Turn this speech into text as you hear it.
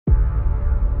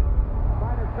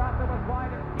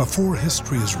Before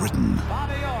history is written,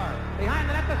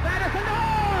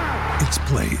 it's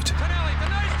played.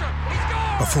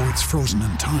 Before it's frozen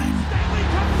in time,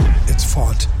 it's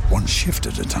fought one shift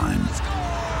at a time.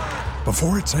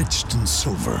 Before it's etched in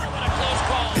silver,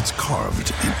 it's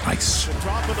carved in ice.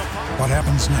 What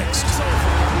happens next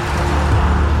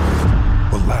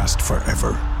will last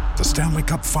forever. The Stanley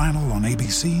Cup Final on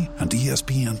ABC and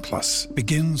ESPN Plus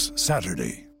begins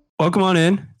Saturday. Welcome on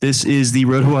in. This is the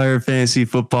RotoWire Fantasy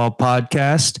Football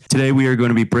Podcast. Today we are going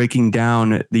to be breaking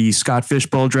down the Scott Fish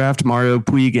Bowl draft. Mario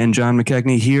Puig and John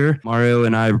McKechnie here. Mario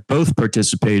and I are both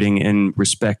participating in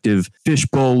respective Fish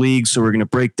Bowl leagues, so we're going to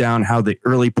break down how the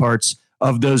early parts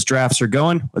of those drafts are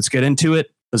going. Let's get into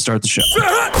it. Let's start the show.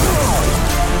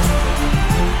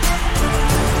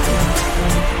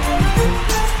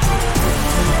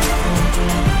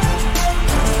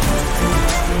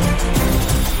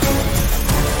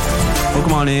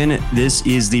 Welcome on in. This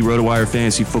is the RotoWire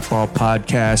Fantasy Football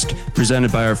Podcast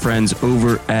presented by our friends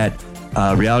over at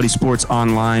Reality Sports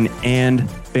Online and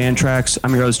Fantrax.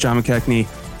 I'm your host, John McKechnie.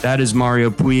 That is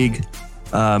Mario Puig.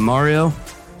 Mario,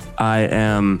 I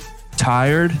am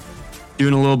tired,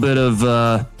 doing a little bit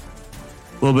of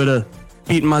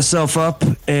beating myself up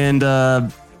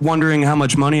and wondering how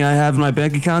much money I have in my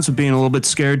bank account, so being a little bit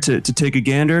scared to take a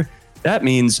gander. That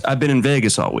means I've been in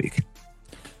Vegas all week.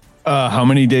 How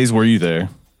many days were you there?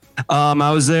 I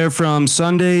was there from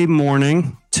Sunday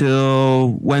morning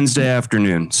till Wednesday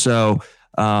afternoon. So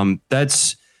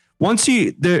that's once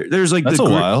you there's like that's a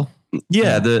while.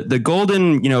 Yeah, the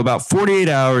golden, about 48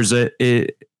 hours. In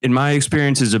my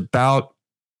experience, is about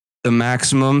the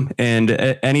maximum, and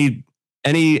any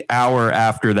hour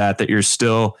after that you're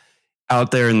still out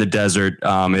there in the desert,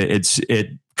 it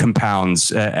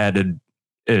compounds at an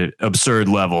absurd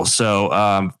level. So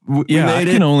I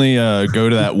can only go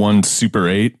to that one Super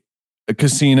 8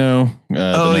 casino.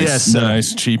 The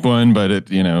nice cheap one, but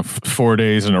it 4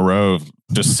 days in a row of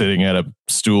just sitting at a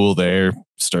stool there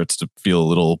starts to feel a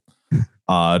little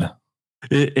odd.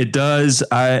 It does.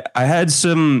 I had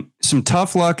some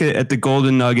tough luck at the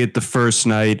Golden Nugget the first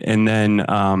night, and then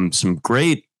some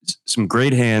great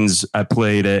hands I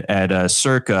played at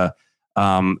Circa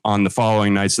on the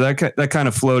following night. So that kind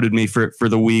of floated me for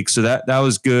the week. So that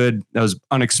was good. That was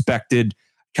unexpected.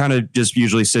 Kind of just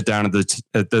usually sit down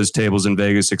at those tables in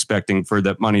Vegas expecting for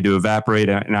that money to evaporate.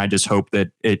 And I just hope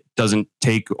that it doesn't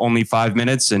take only 5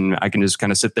 minutes and I can just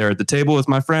kind of sit there at the table with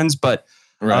my friends. But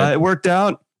it worked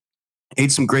out.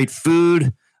 Ate some great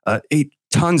food, ate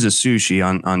tons of sushi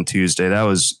on Tuesday. That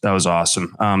was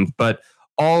awesome. But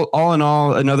all in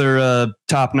all, another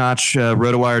top-notch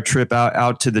RotoWire trip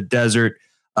out to the desert.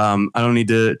 I don't need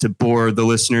to bore the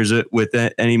listeners with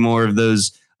any more of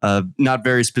those not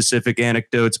very specific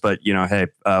anecdotes, but hey,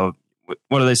 what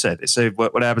do they say? They say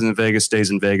what happens in Vegas stays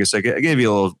in Vegas. I gave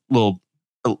you a little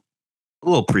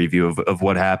preview of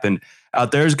what happened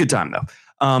out there. It was a good time though.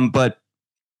 But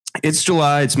it's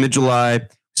July. It's mid-July.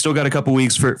 Still got a couple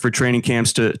weeks for training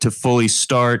camps to fully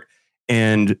start,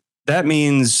 and that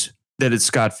means that it's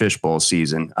Scott Fish Bowl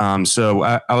season. So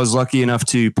I was lucky enough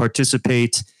to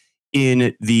participate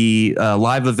in the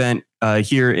live event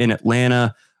here in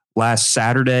Atlanta last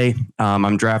Saturday.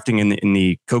 I'm drafting in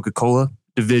the Coca-Cola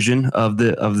division of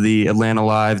the Atlanta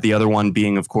Live. The other one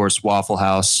being, of course, Waffle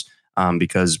House,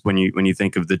 because when you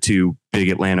think of the two big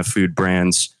Atlanta food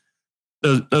brands,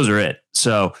 those are it.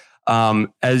 So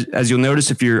as you'll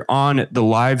notice, if you're on the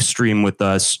live stream with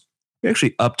us, we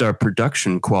actually upped our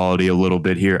production quality a little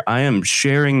bit here. I am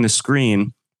sharing the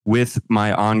screen with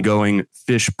my ongoing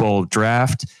Fish Bowl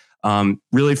draft.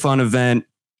 Really fun event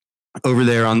over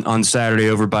there on Saturday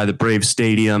over by the Brave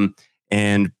Stadium,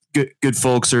 and good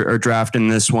folks are drafting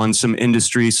this one. Some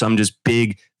industry, some just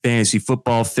big fantasy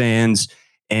football fans.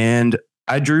 And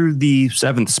I drew the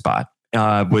 7th spot,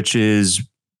 which is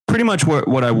pretty much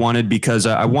what I wanted, because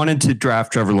I wanted to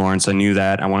draft Trevor Lawrence. I knew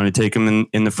that. I wanted to take him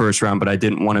in the first round, but I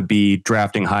didn't want to be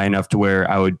drafting high enough to where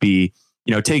I would be,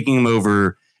 taking him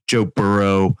over Joe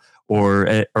Burrow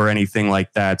or anything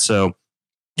like that. So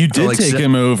you did take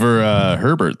him over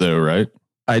Herbert though, right?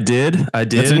 I did.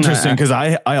 That's interesting, because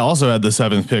I also had the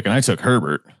 7th pick and I took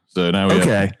Herbert. So now we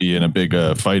have to be in a big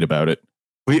fight about it.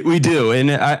 We do.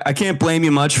 And I can't blame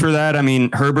you much for that. I mean,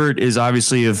 Herbert is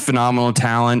obviously a phenomenal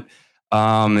talent.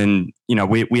 And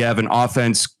we have an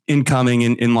offense incoming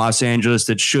in Los Angeles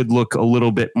that should look a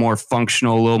little bit more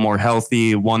functional, a little more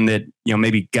healthy, one that,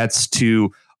 maybe gets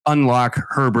to unlock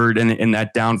Herbert and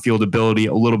that downfield ability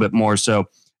a little bit more. So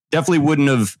definitely wouldn't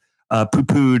have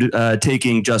poo-pooed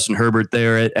taking Justin Herbert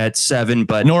there at 7,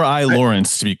 but nor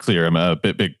Lawrence, to be clear. I'm a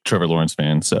big Trevor Lawrence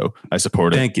fan, so I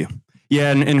support it. Thank you.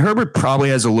 Yeah, and Herbert probably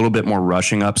has a little bit more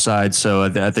rushing upside, so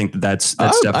I think that's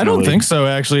definitely. I don't think so.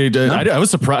 Actually, no? I was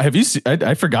surprised. Have you seen?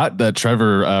 I forgot that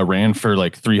Trevor ran for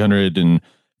like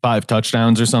 305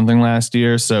 touchdowns or something last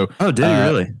year. So, did he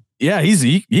really? Yeah,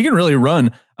 he can really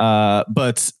run.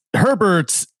 But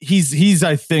Herbert, he's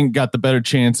I think got the better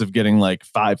chance of getting like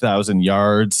 5,000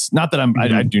 yards. Not that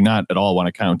I do not at all want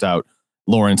to count out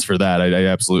Lawrence for that. I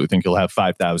absolutely think he'll have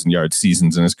 5,000 yard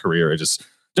seasons in his career. I just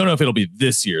don't know if it'll be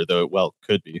this year, though. It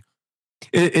could be.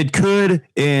 It could,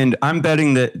 and I'm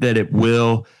betting that it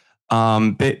will.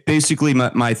 Basically,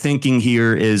 my thinking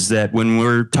here is that when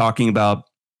we're talking about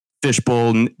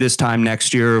Fishbowl this time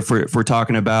next year, if we're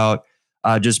talking about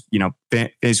just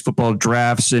fantasy football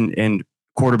drafts and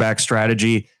quarterback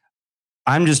strategy,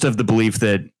 I'm just of the belief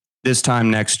that this time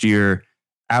next year,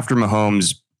 after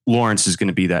Mahomes, Lawrence is going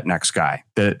to be that next guy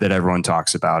that everyone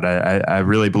talks about. I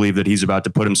really believe that he's about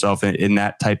to put himself in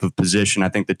that type of position. I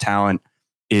think the talent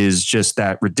is just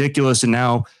that ridiculous. And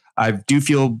now I do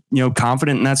feel,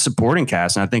 confident in that supporting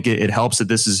cast. And I think it helps that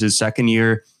this is his second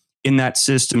year in that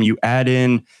system. You add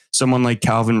in someone like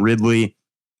Calvin Ridley,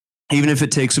 even if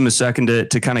it takes him a second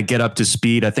to kind of get up to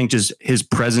speed, I think just his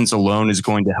presence alone is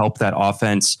going to help that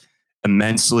offense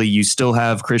immensely. You still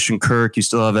have Christian Kirk, you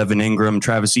still have Evan Ingram,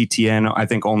 Travis Etienne, I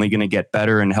think only going to get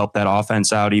better and help that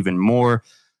offense out even more.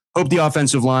 Hope the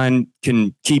offensive line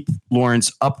can keep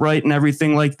Lawrence upright and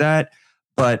everything like that.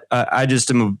 But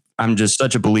I'm just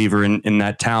such a believer in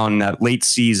that talent, that late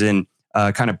season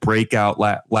kind of breakout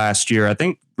last year. I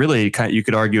think really you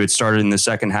could argue it started in the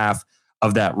second half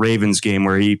of that Ravens game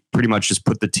where he pretty much just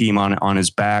put the team on his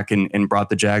back and brought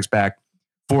the Jags back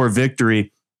for a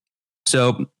victory.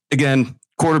 So again,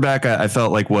 quarterback I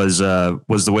felt like was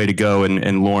the way to go,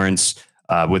 and Lawrence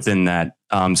within that.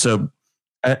 So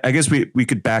I guess we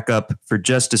could back up for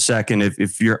just a second.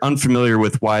 If you're unfamiliar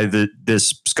with why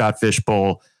this Scott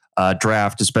Fishbowl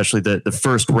draft, especially the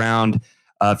first round,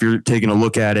 if you're taking a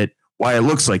look at it, why it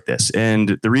looks like this.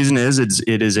 And the reason is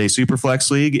it is a super flex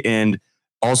league, and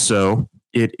also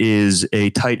it is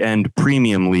a tight end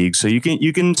premium league. So you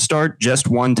can start just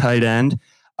one tight end,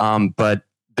 but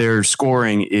their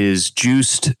scoring is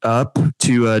juiced up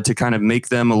to kind of make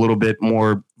them a little bit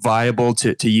more viable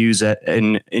to use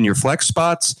in your flex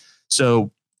spots.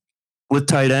 So with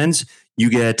tight ends, you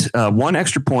get 1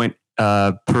 extra point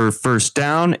per first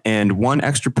down and 1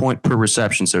 extra point per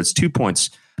reception. So it's 2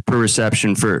 points per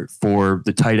reception for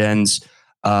the tight ends.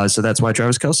 So that's why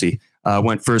Travis Kelce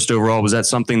went first overall. Was that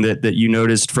something that you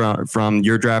noticed from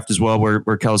your draft as well, where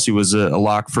Kelce was a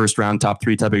lock first round, top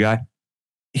 3 type of guy?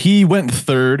 He went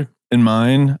third in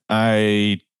mine.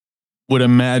 I would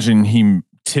imagine he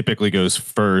typically goes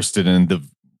first, and in the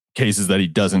cases that he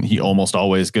doesn't, he almost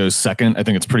always goes second. I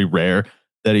think it's pretty rare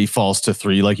that he falls to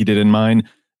 3 like he did in mine.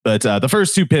 But the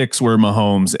first 2 picks were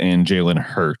Mahomes and Jalen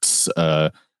Hurts.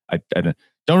 I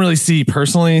don't really see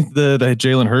personally the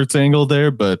Jalen Hurts angle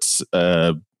there, but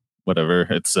whatever.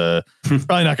 It's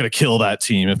probably not going to kill that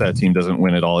team. If that team doesn't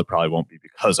win at all, it probably won't be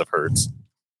because of Hurts.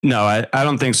 No, I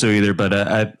don't think so either, but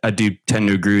I do tend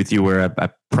to agree with you where I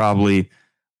probably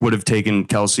would have taken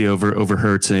Kelce over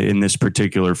Hurts in this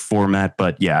particular format.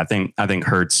 But yeah, I think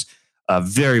Hurts a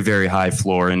very, very high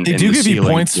floor. And they do give you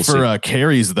points for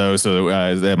carries though. So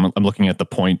I'm looking at the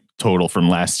point total from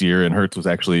last year, and Hurts was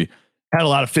actually had a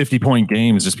lot of 50-point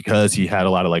games just because he had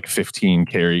a lot of like 15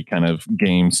 carry kind of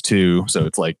games too. So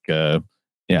it's like, yeah,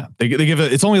 they give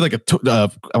it. It's only like I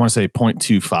want to say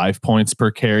 0.25 points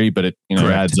per carry, but it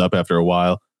adds up after a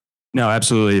while. No,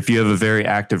 absolutely. If you have a very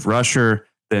active rusher,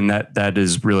 then that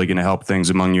is really going to help things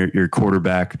among your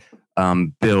quarterback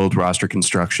build, roster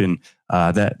construction,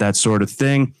 that sort of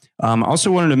thing.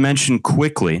 Also wanted to mention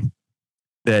quickly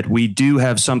that we do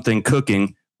have something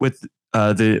cooking with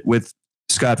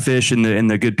Scott Fish and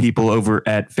the good people over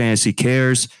at Fantasy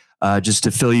Cares. Just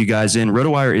to fill you guys in,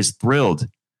 RotoWire is thrilled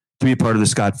to be a part of the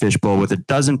Scott Fish Bowl with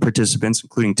 12 participants,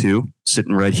 including 2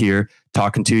 sitting right here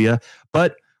talking to you.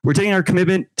 But we're taking our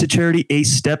commitment to charity a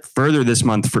step further this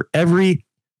month. For every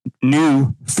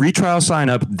new free trial sign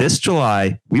up this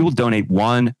July, we will donate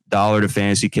 $1 to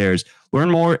Fantasy Cares.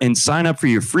 Learn more and sign up for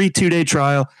your free 2-day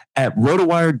trial at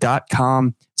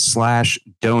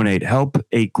rotowire.com/donate. Help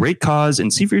a great cause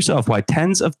and see for yourself why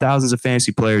tens of thousands of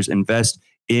fantasy players invest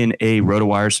in a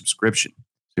RotoWire subscription.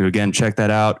 So again, check that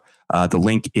out. The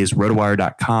link is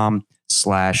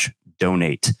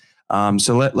rotowire.com/donate.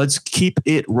 So let's keep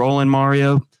it rolling,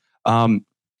 Mario.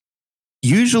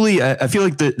 Usually, I feel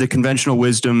like the conventional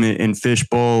wisdom in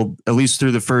Fishbowl, at least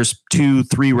through the first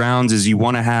 2-3 rounds, is you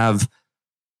want to have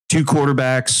 2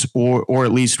 quarterbacks or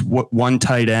at least 1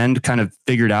 tight end kind of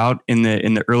figured out in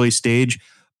the early stage.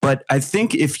 But I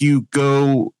think if you're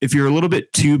a little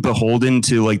bit too beholden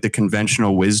to like the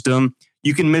conventional wisdom,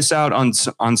 you can miss out on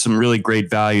some really great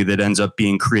value that ends up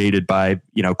being created by,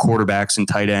 quarterbacks and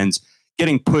tight ends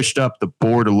getting pushed up the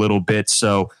board a little bit.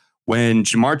 So when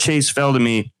Ja'Marr Chase fell to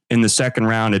me in the second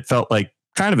round, it felt like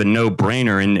kind of a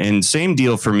no-brainer. And same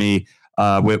deal for me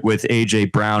with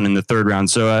AJ Brown in the third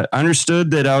round. So I understood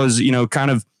that I was,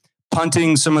 kind of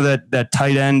punting some of that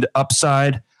tight end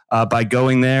upside by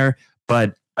going there.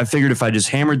 But I figured if I just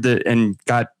hammered and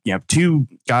got, two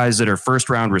guys that are first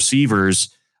round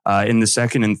receivers in the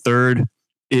second and third,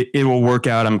 it will work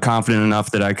out. I'm confident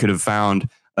enough that I could have found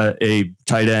a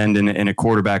tight end and a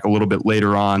quarterback a little bit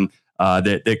later on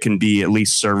that can be at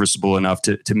least serviceable enough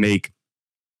to make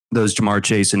those Ja'Marr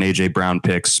Chase and AJ Brown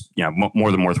picks,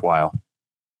 more than worthwhile.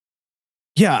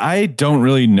 Yeah, I don't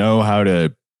really know how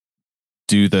to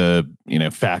do the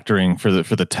factoring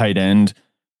for the tight end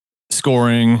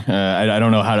scoring. I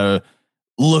don't know how to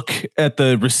look at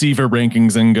the receiver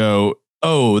rankings and go,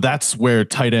 oh, that's where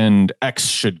tight end X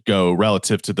should go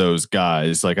relative to those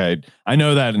guys. Like I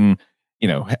know that in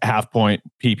half point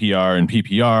PPR and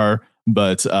PPR,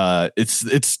 but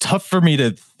it's tough for me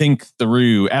to think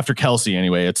through after Kelce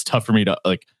anyway. It's tough for me to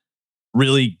like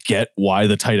really get why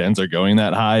the tight ends are going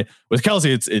that high. With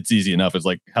Kelce, it's easy enough. It's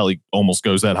like hell, he almost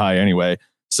goes that high anyway.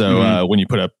 So when you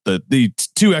put up the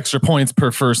 2 extra points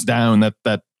per first down,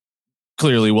 that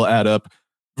clearly will add up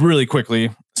really quickly.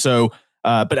 So,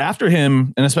 but after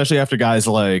him, and especially after guys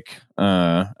like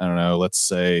I don't know, let's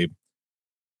say, I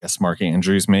guess Mark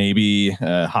Andrews, maybe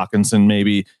Hawkinson,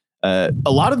 maybe a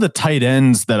lot of the tight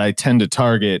ends that I tend to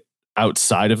target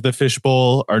outside of the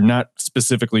fishbowl are not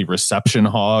specifically reception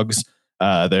hogs.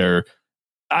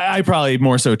 I probably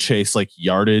more so chase like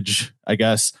yardage, I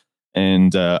guess,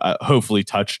 and hopefully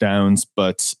touchdowns.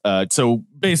 But so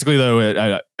basically,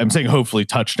 though, I'm saying hopefully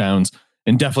touchdowns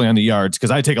and definitely on the yards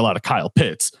because I take a lot of Kyle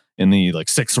Pitts in the like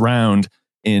 6th round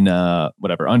in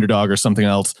whatever underdog or something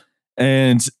else.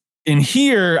 And in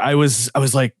here, I was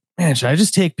like, man, should I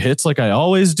just take Pitts like I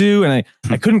always do? And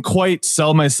I couldn't quite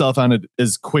sell myself on it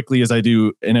as quickly as I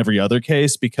do in every other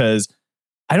case because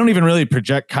I don't even really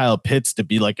project Kyle Pitts to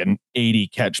be like an 80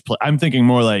 catch play. I'm thinking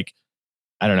more like,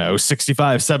 I don't know,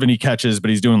 65, 70 catches, but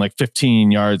he's doing like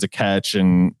 15 yards a catch.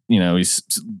 And, he's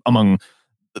among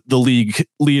the league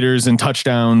leaders in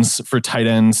touchdowns for tight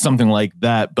ends, something like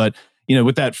that. But,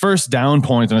 with that first down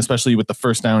point, and especially with the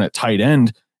first down at tight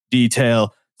end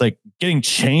detail, like getting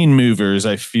chain movers,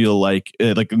 I feel like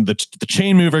the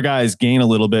chain mover guys gain a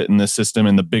little bit in this system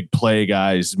and the big play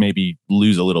guys maybe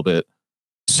lose a little bit.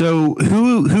 So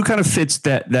who kind of fits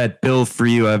that bill for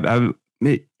you? I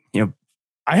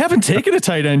haven't taken a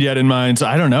tight end yet in mind, so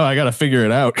I don't know. I got to figure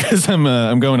it out because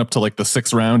I'm going up to like the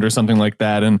 6th round or something like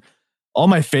that, and all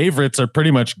my favorites are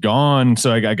pretty much gone.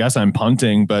 So I guess I'm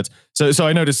punting. But so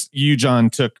I noticed you, John,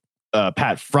 took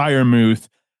Pat Freiermuth.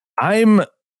 I'm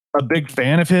a big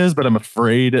fan of his, but I'm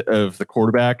afraid of the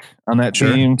quarterback on that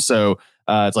team. So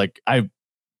it's like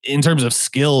in terms of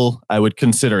skill, I would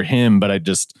consider him, but I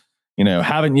just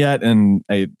haven't yet. And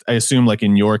I assume like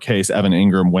in your case, Evan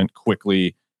Ingram went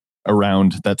quickly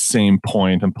around that same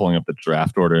point. I'm pulling up the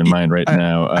draft order in mind right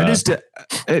now.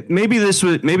 Maybe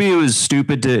it was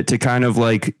stupid to kind of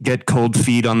like get cold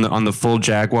feet on the full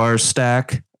Jaguars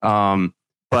stack.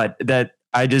 But that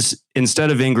I just,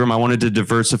 instead of Ingram, I wanted to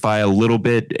diversify a little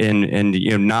bit and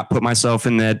not put myself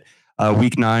in that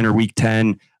week 9 or week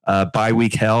 10 bye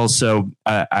week hell. So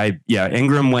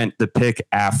Ingram went the pick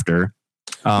after.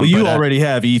 Well, you already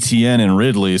have ETN and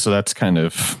Ridley, so that's kind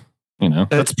of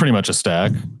that's pretty much a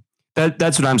stack.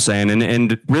 That's what I'm saying.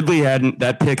 And Ridley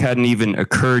that pick hadn't even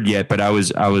occurred yet, but I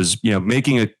was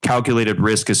making a calculated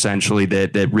risk essentially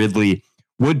that Ridley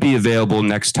would be available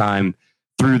next time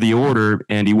through the order,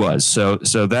 and he was. So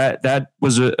that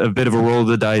was a bit of a roll of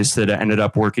the dice that ended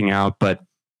up working out. But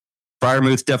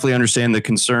Freiermuth, definitely understand the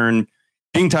concern.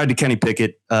 Being tied to Kenny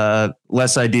Pickett,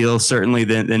 less ideal certainly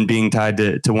than being tied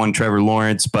to one Trevor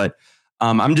Lawrence. But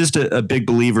I'm just a big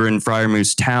believer in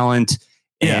Freiermuth's talent.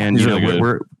 And really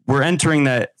we're entering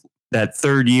that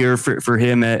third year for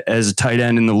him as a tight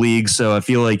end in the league. So I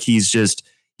feel like he's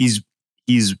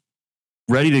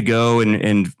ready to go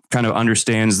and kind of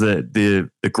understands the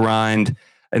grind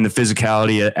and the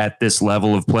physicality at this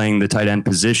level of playing the tight end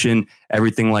position,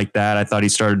 everything like that. I thought he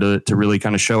started to really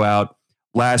kind of show out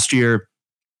last year.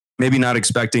 Maybe not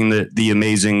expecting the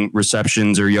amazing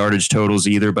receptions or yardage totals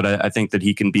either, but I think that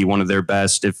he can be one of their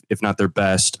best, if not their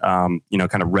best, kind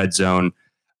of red zone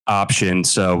option.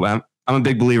 So I'm a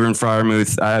big believer in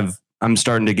Freiermuth. I'm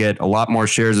starting to get a lot more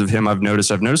shares of him. I've noticed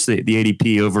the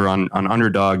ADP over on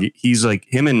Underdog. He's like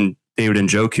him and David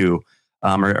Njoku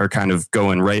are kind of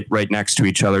going right next to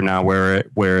each other now.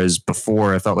 Whereas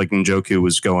before, I felt like Njoku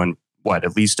was going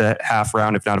at least a half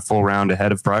round, if not a full round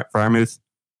ahead of Freiermuth.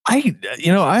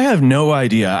 I have no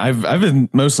idea. I've been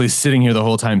mostly sitting here the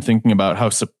whole time thinking about how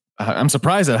I'm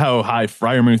surprised at how high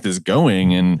Freiermuth is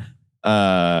going, and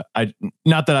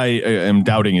not that I am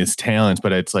doubting his talent,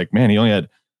 but it's like, man, he only had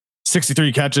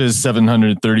 63 catches,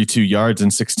 732 yards in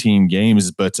 16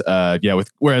 games. But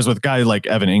whereas with guys like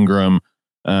Evan Ingram,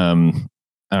 I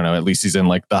don't know, at least he's in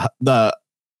like the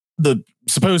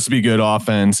supposed to be good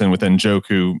offense, and with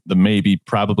Njoku, the maybe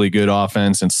probably good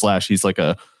offense, and / he's like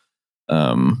a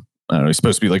I don't know, he's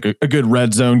supposed to be like a good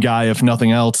red zone guy, if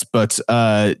nothing else. But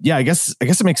I guess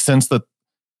it makes sense that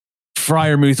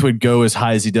Freiermuth would go as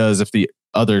high as he does if the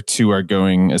other two are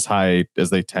going as high as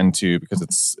they tend to, because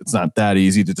it's not that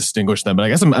easy to distinguish them. But I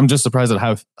guess I'm just surprised at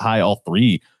how high all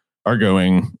three are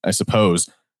going, I suppose.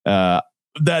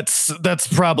 That's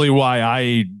probably why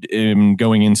I am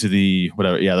going into the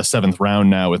seventh round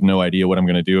now with no idea what I'm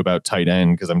going to do about tight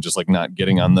end, because I'm just like not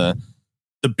getting on the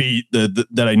beat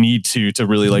that I need to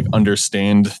really like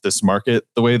understand this market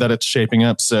the way that it's shaping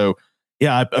up. So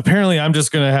yeah, apparently I'm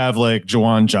just going to have like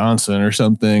Juwan Johnson or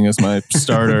something as my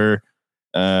starter,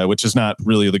 which is not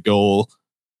really the goal.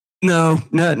 No,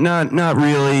 not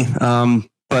really.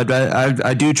 But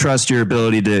I do trust your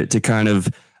ability to kind of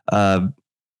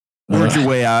work your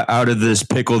way out of this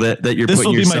pickle that you're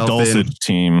putting yourself in. This will be my Dulcich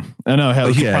team. I know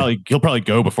he'll probably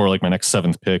go before like my next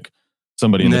 7th pick.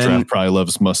 Somebody in the draft probably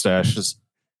loves mustaches.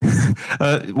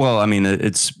 Well, I mean,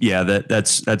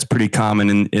 that's pretty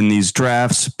common in these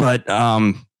drafts. But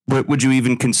would you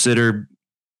even consider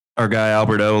our guy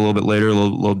Alberto a little bit later, a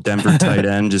little Denver tight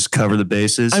end, just cover the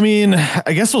bases? I mean,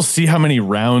 I guess we'll see how many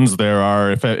rounds there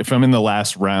are. If I'm in the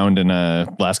last round and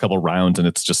last couple rounds, and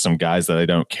it's just some guys that I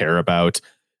don't care about,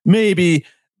 maybe.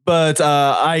 But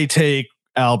I take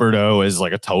Alberto as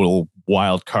like a total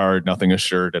wild card, nothing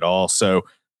assured at all. So.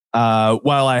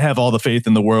 While I have all the faith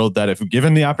in the world that if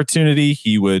given the opportunity,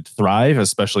 he would thrive,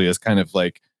 especially as kind of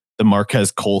like the Marquez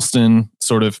Colston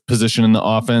sort of position in the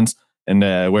offense. And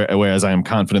whereas I am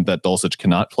confident that Dulcich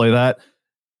cannot play that,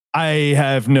 I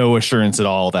have no assurance at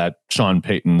all that Sean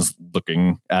Payton's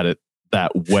looking at it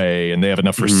that way. And they have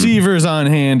enough receivers on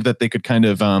hand that they could kind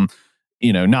of,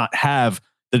 not have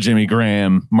the Jimmy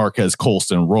Graham, Marquez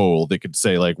Colston role. They could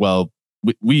say like, well,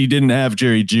 we didn't have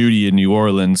Jerry Jeudy in New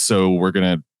Orleans, so we're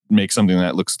going to make something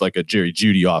that looks like a Jerry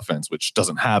Jeudy offense, which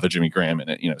doesn't have a Jimmy Graham in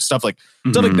it. Stuff like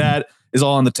that is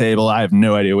all on the table. I have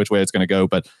no idea which way it's going to go,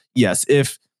 but yes,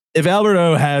 if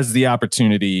Alberto has the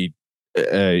opportunity,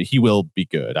 he will be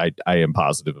good. I am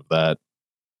positive of that.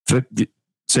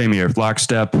 Same here,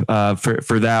 lockstep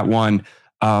for that one.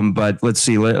 But let's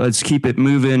see, let's keep it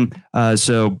moving.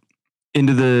 So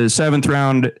into the 7th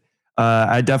round,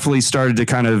 I definitely started to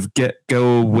kind of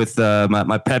go with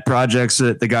my pet projects,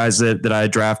 the guys that I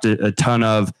drafted a ton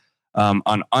of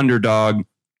on Underdog.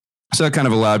 So that kind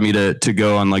of allowed me to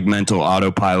go on like mental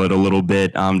autopilot a little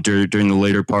bit during the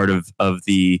later part of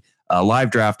the live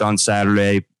draft on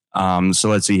Saturday. So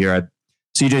let's see here.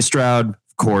 CJ Stroud,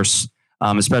 of course,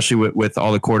 especially with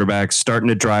all the quarterbacks starting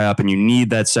to dry up and you need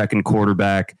that second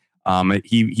quarterback.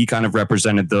 He kind of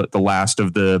represented the last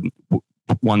of the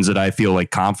ones that I feel like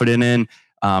confident in.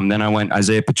 Then I went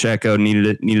Isaiah Pacheco,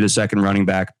 needed a second running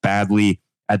back badly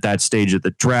at that stage of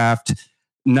the draft.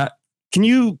 Can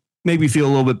you maybe feel a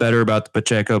little bit better about the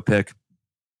Pacheco pick?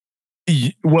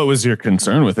 What was your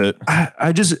concern with it?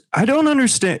 I don't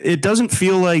understand. It doesn't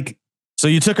feel like. So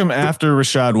you took him after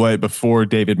Rachaad White before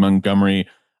David Montgomery.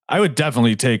 I would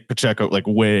definitely take Pacheco like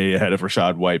way ahead of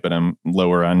Rachaad White, but I'm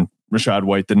lower on Rachaad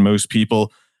White than most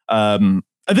people.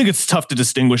 I think it's tough to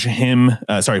distinguish him.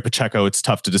 Pacheco. It's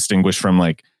tough to distinguish from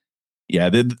a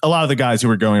lot of the guys who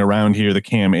were going around here, the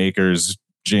Cam Akers,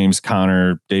 James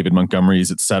Conner, David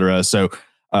Montgomerys, etc. So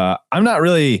I'm not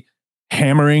really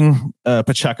hammering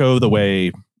Pacheco the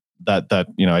way that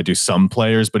I do some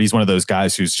players, but he's one of those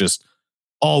guys who's just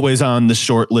always on the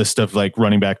short list of like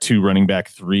running back 2, running back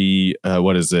 3.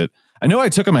 What is it? I know I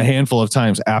took him a handful of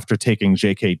times after taking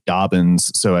J.K.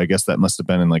 Dobbins, so I guess that must have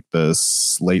been in like the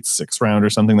late 6th round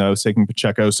or something that I was taking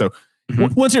Pacheco. So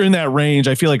once you're in that range,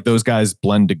 I feel like those guys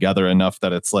blend together enough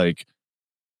that it's like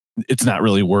it's not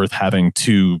really worth having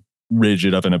too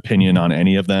rigid of an opinion on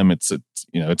any of them.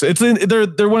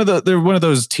 They're one of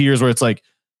those tiers where it's like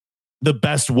the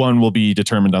best one will be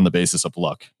determined on the basis of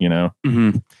luck,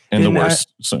 and the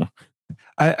worst.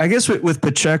 I guess with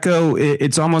Pacheco,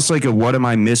 it's almost like what am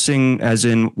I missing? As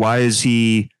in, why is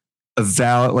he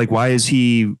why is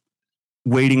he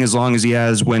waiting as long as he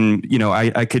has when,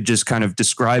 I could just kind of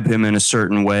describe him in a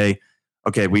certain way.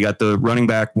 Okay, we got the running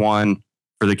back 1,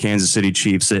 for the Kansas City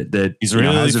Chiefs. That he's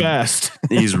really fast.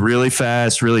 He's really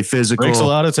fast, really physical. Breaks a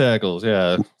lot of tackles.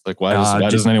 Yeah. Like why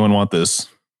doesn't anyone want this?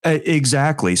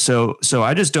 Exactly. So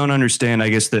I just don't understand, I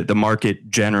guess, the market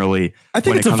generally. I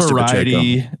think it's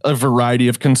a variety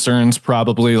of concerns,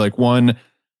 probably. Like one,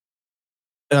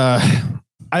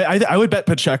 I would bet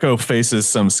Pacheco faces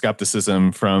some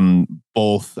skepticism from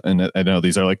both. And I know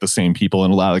these are like the same people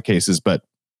in a lot of cases, but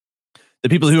the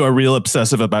people who are real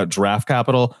obsessive about draft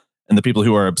capital and the people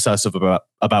who are obsessive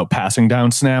about passing down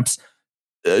snaps,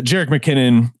 Jerick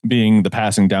McKinnon being the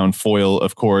passing down foil,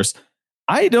 of course.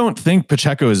 I don't think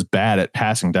Pacheco is bad at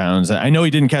passing downs. I know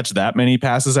he didn't catch that many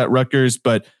passes at Rutgers,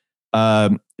 but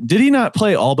did he not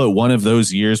play all but one of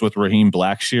those years with Raheem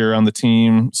Blackshear on the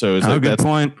team? So is good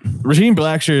point. Raheem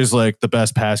Blackshear is like the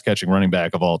best pass catching running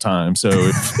back of all time. So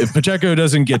if Pacheco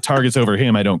doesn't get targets over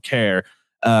him, I don't care.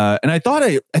 And I thought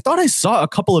I saw a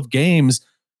couple of games,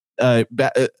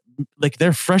 like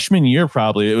their freshman year.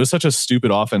 Probably it was such a stupid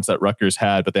offense that Rutgers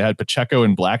had, but they had Pacheco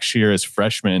and Blackshear as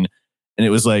freshmen, and it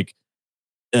was like.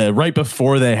 Right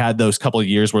before they had those couple of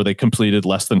years where they completed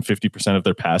less than 50% of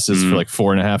their passes for like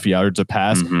 4.5 yards a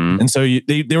pass. And so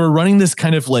they were running this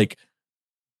kind of like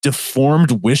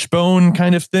deformed wishbone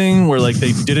kind of thing where like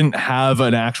they didn't have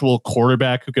an actual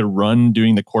quarterback who could run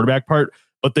doing the quarterback part,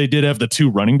 but they did have the two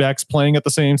running backs playing at the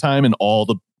same time and all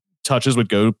the touches would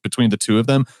go between the two of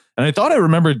them. And I thought I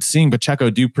remembered seeing Pacheco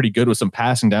do pretty good with some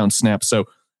passing down snaps. So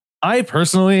I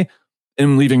personally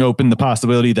am leaving open the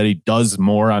possibility that he does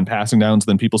more on passing downs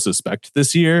than people suspect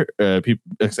this year,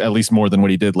 at least more than what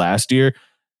he did last year.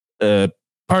 Part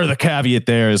of the caveat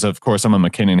there is, of course, I'm a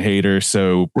McKinnon hater,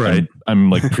 so right. I'm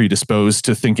like predisposed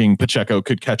to thinking Pacheco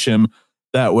could catch him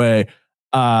that way.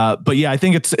 But yeah, I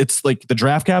think it's like the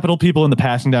draft capital people and the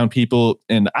passing down people,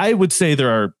 and I would say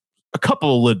there are a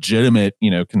couple legitimate,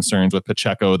 concerns with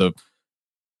Pacheco.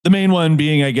 The main one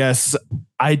being, I guess,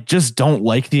 I just don't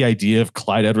like the idea of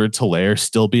Clyde Edwards-Helaire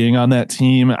still being on that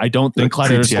team. I don't think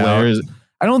Clyde Edwards-Helaire is.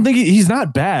 I don't think he's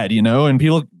not bad, and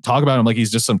people talk about him like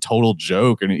he's just some total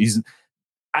joke. And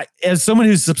as someone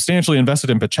who's substantially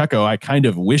invested in Pacheco, I kind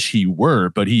of wish he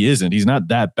were, but he isn't. He's not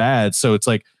that bad. So it's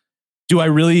like, do I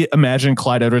really imagine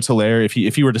Clyde Edwards-Helaire,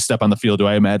 if he were to step on the field, do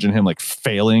I imagine him like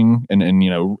failing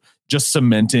and just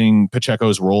cementing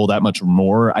Pacheco's role that much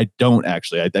more? I don't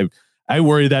actually. I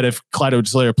worry that if Clyde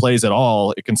Edwards-Helaire plays at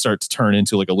all, it can start to turn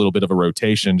into like a little bit of a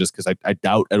rotation just because I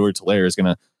doubt Edwards-Helaire is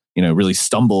going to, really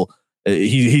stumble.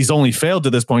 He's only failed to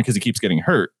this point because he keeps getting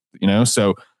hurt,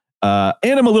 So, and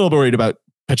I'm a little worried about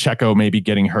Pacheco maybe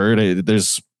getting hurt.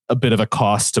 There's a bit of a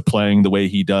cost to playing the way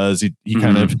he does. He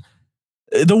kind of,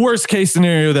 the worst case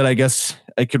scenario that I guess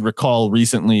I could recall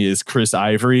recently is Chris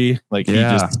Ivory. Like he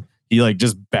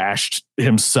just bashed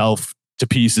himself to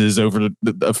pieces over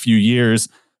a few years.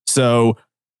 So,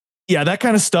 yeah, that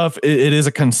kind of stuff, it is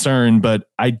a concern. But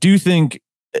I do think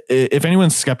if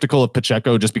anyone's skeptical of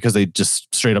Pacheco just because they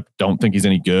just straight up don't think he's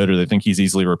any good or they think he's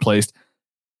easily replaced,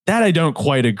 that I don't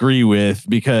quite agree with,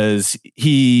 because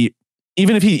even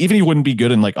if he wouldn't be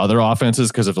good in like other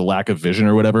offenses because of the lack of vision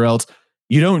or whatever else,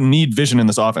 you don't need vision in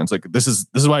this offense. Like this is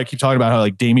why I keep talking about how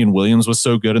like Damian Williams was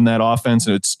so good in that offense,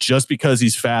 and it's just because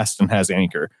he's fast and has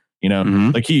anchor.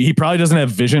 Like he probably doesn't have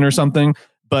vision or something.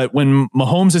 But when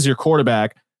Mahomes is your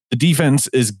quarterback, the defense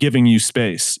is giving you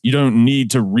space. You don't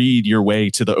need to read your way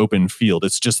to the open field.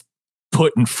 It's just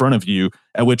put in front of you,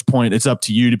 at which point it's up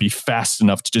to you to be fast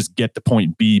enough to just get to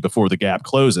point B before the gap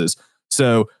closes.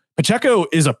 So Pacheco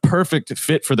is a perfect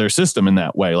fit for their system in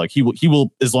that way. Like he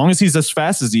will, as long as he's as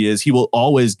fast as he is, he will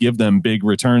always give them big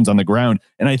returns on the ground.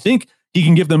 And I think he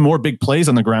can give them more big plays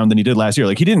on the ground than he did last year.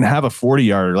 Like he didn't have a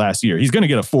 40-yarder last year. He's going to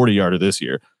get a 40-yarder this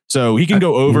year. So he can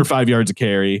go over 5 yards a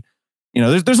carry.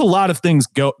 There's a lot of things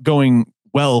going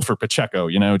well for Pacheco,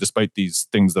 despite these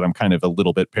things that I'm kind of a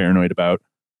little bit paranoid about.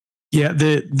 Yeah,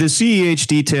 the CEH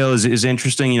detail is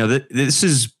interesting. This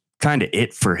is kind of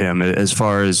it for him as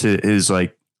far as his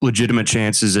like legitimate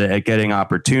chances at getting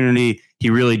opportunity. He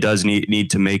really does need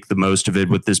to make the most of it,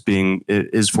 with this being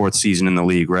his fourth season in the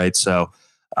league, right? So,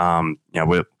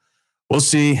 we'll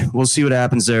see what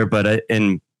happens there. But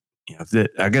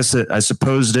I guess I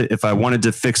suppose that if I wanted to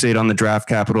fixate on the draft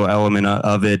capital element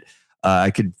of it,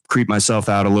 I could creep myself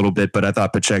out a little bit. But I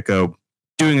thought Pacheco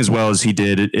doing as well as he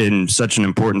did in such an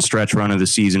important stretch run of the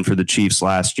season for the Chiefs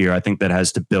last year, I think that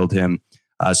has to build him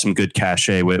some good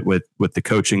cachet with the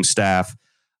coaching staff.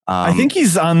 I think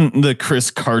he's on the Chris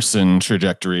Carson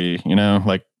trajectory.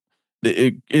 Like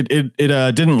it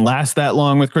didn't last that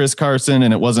long with Chris Carson,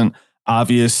 and it wasn't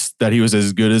obvious that he was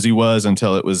as good as he was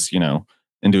until it was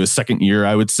into his second year,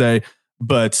 I would say.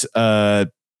 But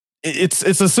it's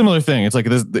a similar thing. It's like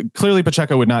this, clearly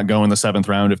Pacheco would not go in the 7th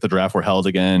round if the draft were held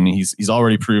again. He's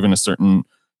already proven a certain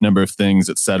number of things,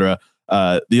 etc.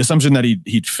 The assumption that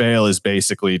he'd fail is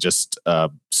basically just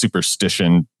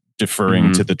superstition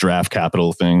deferring to the draft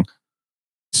capital thing.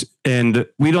 And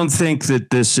we don't think that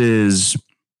this is,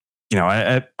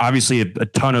 obviously a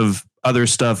ton of other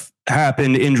stuff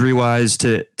happened injury-wise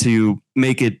to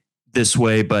make it this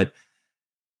way, but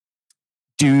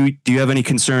do you have any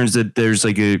concerns that there's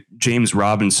like a James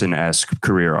Robinson-esque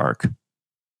career arc?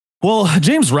 Well,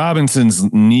 James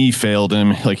Robinson's knee failed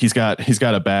him. Like he's got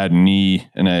a bad knee,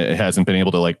 and it hasn't been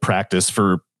able to like practice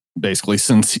for basically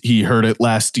since he hurt it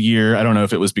last year. I don't know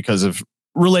if it was because of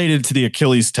related to the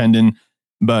Achilles tendon,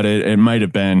 but it might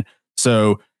have been.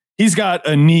 So he's got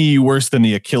a knee worse than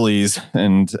the Achilles,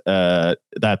 and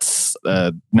that's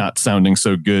not sounding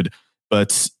so good.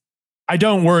 But I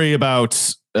don't worry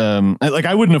about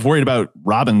I wouldn't have worried about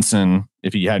Robinson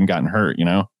if he hadn't gotten hurt,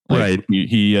 Right.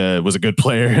 He was a good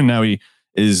player, and now he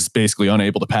is basically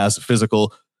unable to pass a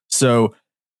physical. So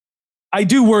I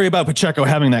do worry about Pacheco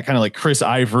having that kind of like Chris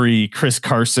Ivory, Chris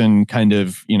Carson kind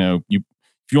of, if you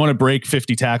want to break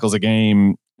 50 tackles a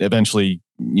game, eventually,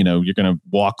 you're going to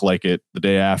walk like it the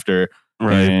day after.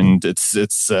 Right. And it's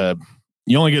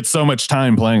you only get so much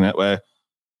time playing that way.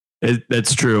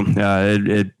 That's true.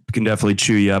 It can definitely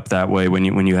chew you up that way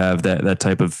when you have that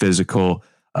type of physical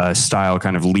style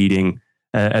kind of leading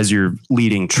as your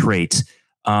leading trait.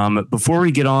 Before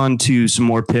we get on to some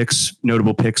more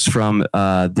notable picks from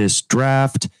this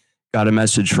draft, got a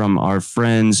message from our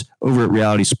friends over at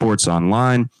Reality Sports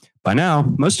Online. By now,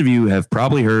 most of you have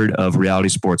probably heard of Reality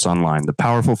Sports Online, the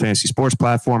powerful fantasy sports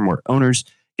platform where owners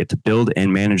get to build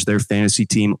and manage their fantasy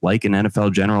team like an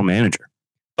NFL general manager.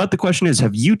 But the question is,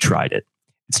 have you tried it?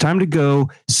 It's time to go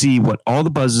see what all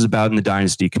the buzz is about in the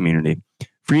Dynasty community.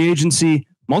 Free agency,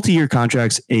 multi-year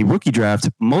contracts, a rookie draft,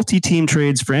 multi-team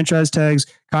trades, franchise tags,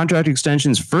 contract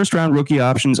extensions, first-round rookie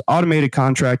options, automated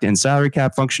contract and salary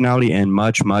cap functionality, and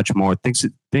much, much more.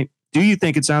 Do you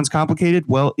think it sounds complicated?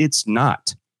 Well, it's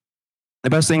not. The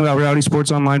best thing about Reality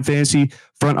Sports Online Fantasy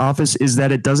front office is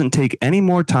that it doesn't take any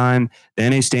more time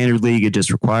than a standard league. It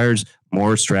just requires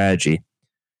more strategy.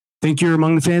 Think you're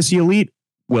among the fantasy elite?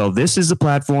 Well, this is the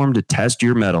platform to test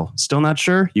your mettle. Still not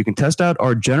sure? You can test out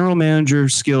our general manager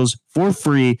skills for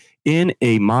free in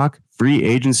a mock free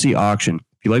agency auction.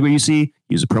 If you like what you see,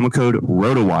 use the promo code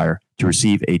ROTOWIRE to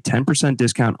receive a 10%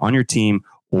 discount on your team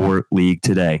or league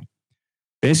today.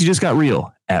 Fantasy just got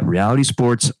real at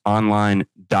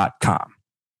realitysportsonline.com.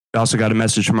 We also got a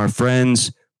message from our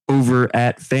friends over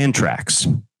at Fantrax.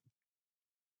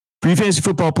 For you fantasy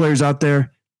football players out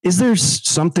there, is there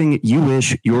something you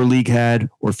wish your league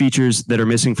had or features that are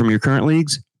missing from your current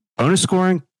leagues? Bonus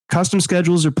scoring, custom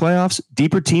schedules or playoffs,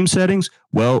 deeper team settings?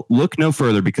 Well, look no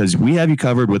further because we have you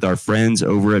covered with our friends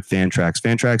over at Fantrax.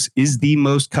 Fantrax is the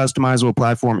most customizable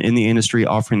platform in the industry,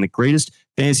 offering the greatest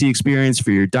fantasy experience for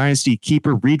your dynasty,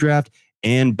 keeper, redraft,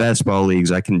 and best ball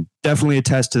leagues. I can definitely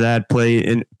attest to that.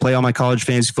 Play all my college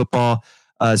fantasy football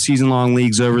season-long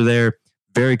leagues over there.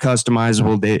 Very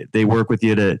customizable. They work with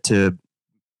you to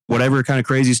whatever kind of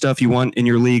crazy stuff you want in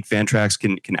your league. Fantrax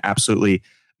can absolutely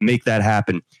make that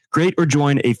happen. Create or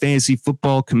join a fantasy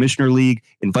football commissioner league.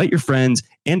 Invite your friends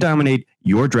and dominate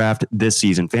your draft this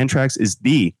season. Fantrax is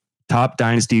the top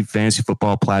dynasty fantasy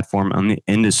football platform in the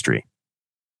industry.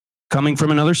 Coming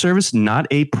from another service, not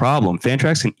a problem.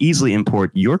 Fantrax can easily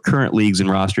import your current leagues and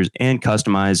rosters and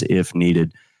customize if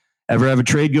needed. Ever have a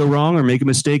trade go wrong or make a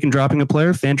mistake in dropping a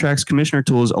player? Fantrax commissioner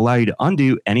tools allow you to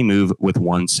undo any move with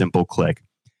one simple click.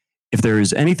 If there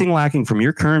is anything lacking from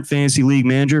your current fantasy league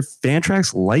manager,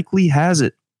 Fantrax likely has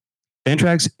it.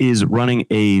 Fantrax is running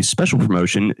a special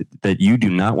promotion that you do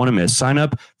not want to miss. Sign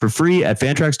up for free at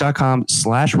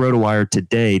fantrax.com/rotowire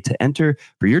today to enter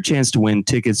for your chance to win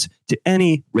tickets to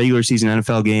any regular season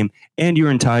NFL game and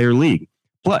your entire league.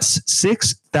 Plus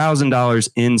 $6,000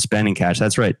 in spending cash.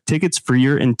 That's right. Tickets for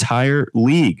your entire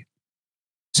league.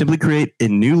 Simply create a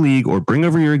new league or bring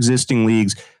over your existing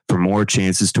leagues for more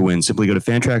chances to win. Simply go to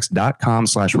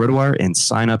fantrax.com/rotowire and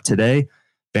sign up today.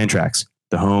 Fantrax,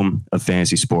 the home of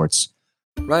fantasy sports.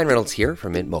 Ryan Reynolds here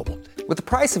from Mint Mobile. With the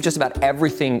price of just about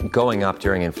everything going up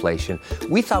during inflation,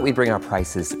 we thought we'd bring our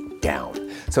prices down.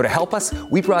 So to help us,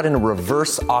 we brought in a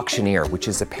reverse auctioneer, which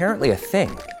is apparently a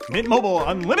thing. Mint Mobile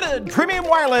Unlimited Premium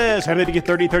Wireless. How to get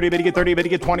 30, 30, bit to get 30, bit to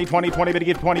get 20, 20, 20, bit to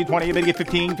get 20, 20, bit to get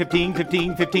 15, 15,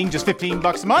 15, 15, just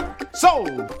 $15 a month?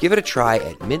 Sold! Give it a try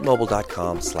at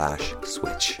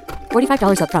mintmobile.com/switch.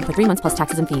 $45 up front for 3 months plus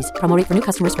taxes and fees. Promo rate for new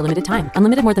customers for limited time.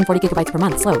 Unlimited more than 40 gigabytes per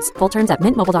month. Slows full terms at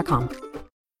mintmobile.com.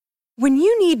 When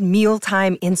you need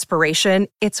mealtime inspiration,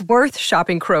 it's worth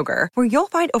shopping Kroger, where you'll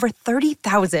find over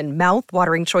 30,000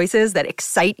 mouth-watering choices that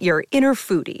excite your inner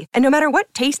foodie. And no matter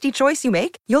what tasty choice you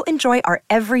make, you'll enjoy our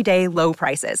everyday low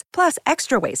prices, plus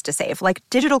extra ways to save, like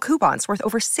digital coupons worth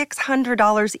over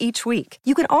 $600 each week.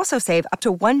 You can also save up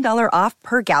to $1 off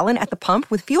per gallon at the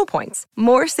pump with fuel points.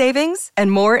 More savings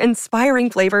and more inspiring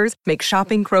flavors make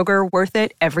shopping Kroger worth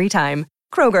it every time.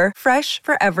 Kroger, fresh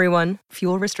for everyone.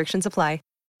 Fuel restrictions apply.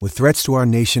 With threats to our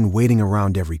nation waiting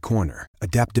around every corner,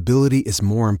 adaptability is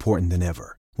more important than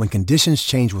ever. When conditions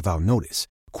change without notice,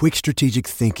 quick strategic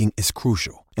thinking is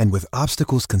crucial. And with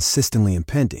obstacles consistently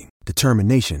impending,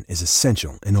 determination is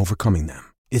essential in overcoming them.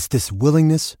 It's this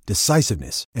willingness,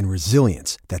 decisiveness, and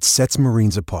resilience that sets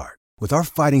Marines apart. With our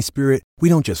fighting spirit, we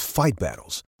don't just fight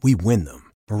battles, we win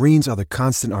them. Marines are the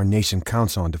constant our nation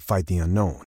counts on to fight the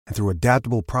unknown. And through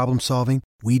adaptable problem solving,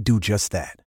 we do just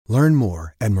that. Learn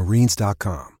more at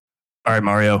marines.com. All right,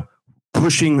 Mario,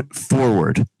 pushing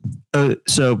forward.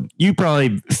 So you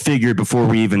probably figured before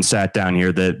we even sat down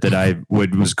here that I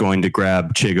was going to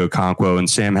grab Chig Okonkwo and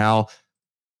Sam Howell,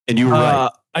 and you were right.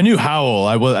 I knew Howell.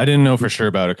 I didn't know for sure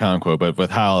about Okonkwo, but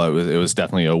with Howell, it was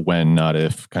definitely a when, not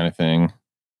if kind of thing.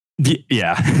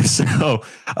 Yeah. So,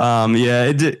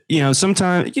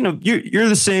 sometimes, you're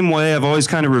the same way. I've always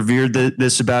kind of revered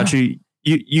this about you.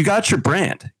 You got your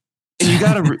brand. And you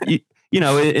got to,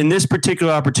 in this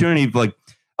particular opportunity, like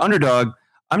underdog,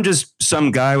 I'm just some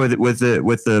guy with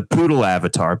the poodle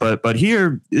avatar, but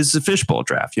here is the fishbowl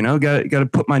draft. Got to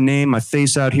put my name, my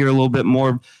face out here a little bit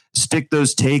more, stick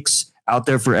those takes out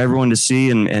there for everyone to see.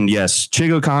 And yes,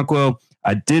 Chig Okonkwo,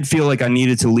 I did feel like I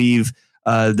needed to leave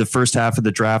the first half of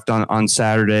the draft on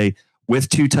Saturday with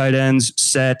 2 tight ends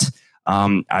set.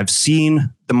 I've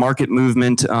seen the market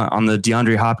movement on the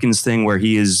DeAndre Hopkins thing where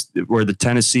the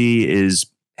Tennessee is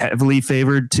heavily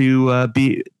favored to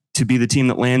be the team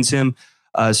that lands him.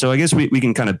 So I guess we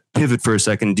can kind of pivot for a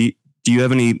second. Do you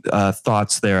have any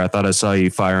thoughts there? I thought I saw you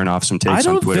firing off some takes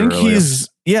on Twitter earlier.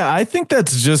 I think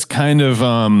that's just kind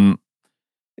of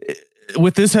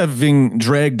with this having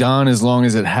dragged on as long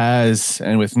as it has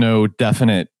and with no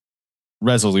definite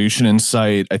resolution in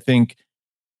sight. I think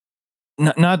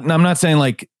I'm not saying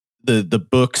like the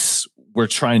books were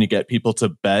trying to get people to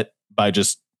bet by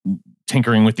just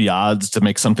tinkering with the odds to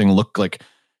make something look like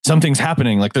something's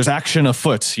happening, like there's action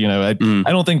afoot. I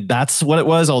don't think that's what it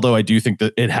was, although I do think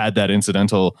that it had that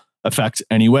incidental effect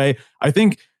anyway. I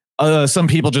think some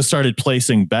people just started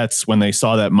placing bets when they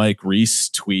saw that Mike Reese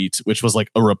tweet, which was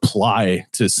like a reply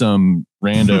to some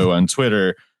rando on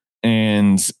Twitter.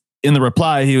 And in the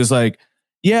reply, he was like,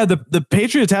 yeah, the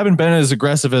Patriots haven't been as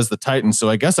aggressive as the Titans, so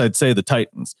I guess I'd say the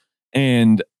Titans.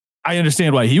 And I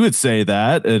understand why he would say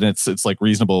that, and it's like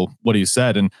reasonable what he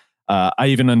said. And I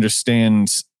even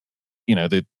understand,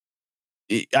 I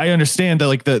understand that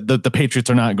like the Patriots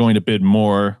are not going to bid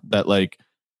more, that like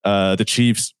the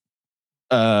Chiefs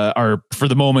are for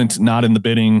the moment not in the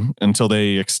bidding until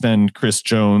they extend Chris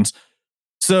Jones.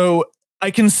 So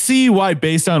I can see why,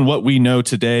 based on what we know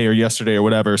today or yesterday or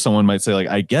whatever, someone might say like,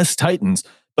 I guess Titans.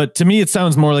 But to me, it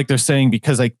sounds more like they're saying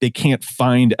because like they can't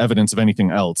find evidence of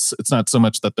anything else. It's not so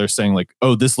much that they're saying like,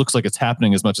 oh, this looks like it's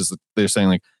happening, as much as they're saying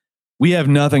like, we have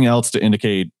nothing else to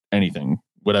indicate anything,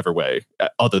 whatever way,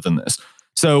 other than this.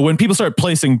 So when people start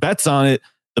placing bets on it,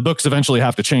 the books eventually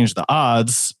have to change the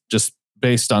odds just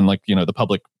based on like, the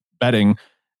public betting.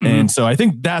 Mm-hmm. And so I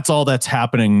think that's all that's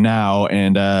happening now.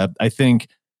 And I think,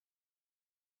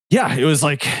 yeah, it was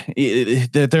like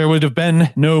there would have been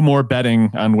no more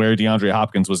betting on where DeAndre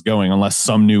Hopkins was going unless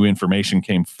some new information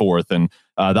came forth. And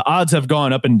the odds have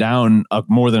gone up and down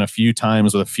more than a few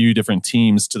times with a few different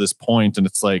teams to this point. And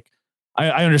it's like,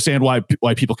 I understand why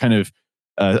people kind of,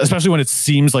 especially when it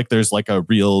seems like there's like a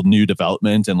real new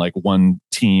development and like one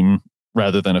team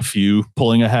rather than a few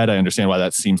pulling ahead. I understand why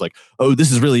that seems like, oh,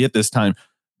 this is really it this time.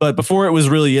 But before it was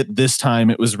really it this time,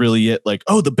 it was really it like,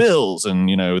 oh, the Bills and,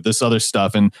 this other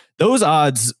stuff. And those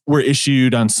odds were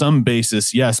issued on some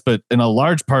basis, yes. But in a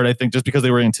large part, I think just because they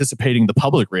were anticipating the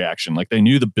public reaction, like they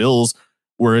knew the Bills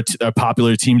were a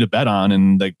popular team to bet on,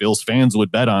 and like Bills fans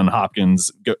would bet on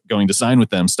Hopkins going to sign with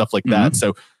them, stuff like that.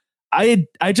 So I'm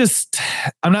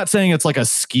not saying it's like a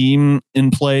scheme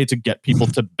in play to get people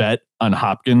to bet on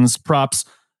Hopkins props,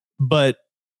 but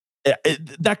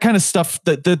that kind of stuff,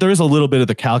 that there is a little bit of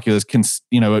the calculus,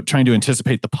 trying to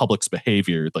anticipate the public's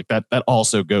behavior, like that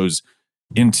also goes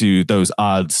into those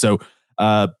odds. So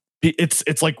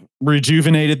it's like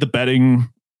rejuvenated the betting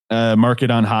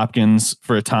market on Hopkins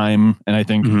for a time, and I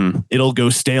think it'll go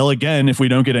stale again if we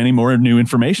don't get any more new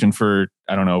information for,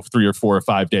 I don't know, 3 or 4 or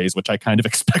 5 days, which I kind of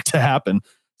expect to happen.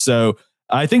 So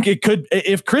I think it could,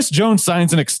 if Chris Jones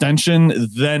signs an extension,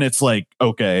 then it's like,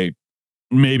 okay,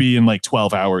 maybe in like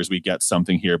 12 hours we get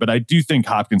something here. But I do think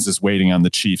Hopkins is waiting on the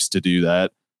Chiefs to do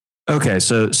that. Okay,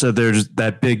 so there's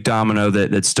that big domino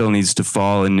that still needs to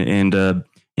fall, and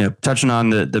touching on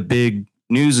the big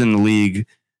news in the league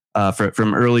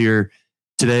from earlier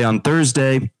today on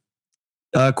Thursday,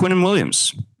 Quinnen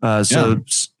Williams.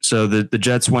 So the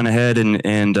Jets went ahead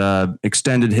and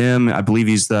extended him. I believe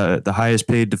he's the highest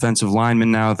paid defensive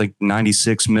lineman now. I think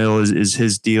 $96 million is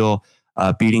his deal,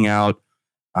 beating out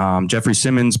Jeffrey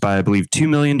Simmons by, I believe, $2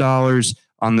 million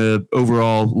on the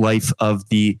overall life of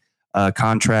the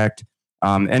contract.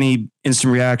 Any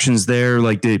instant reactions there?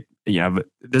 Like,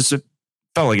 this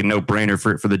felt like a no-brainer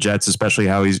for the Jets, especially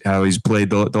how he's played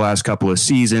the last couple of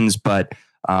seasons. But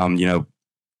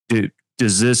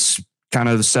does this kind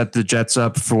of set the Jets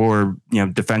up for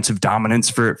defensive dominance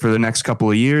for the next couple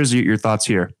of years? Your thoughts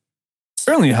here?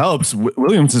 Certainly helps.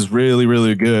 Williams is really,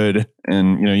 really good,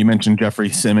 and you mentioned Jeffrey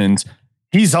Simmons.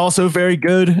 He's also very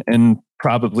good and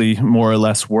probably more or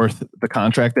less worth the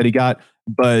contract that he got.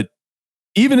 But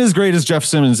even as great as Jeff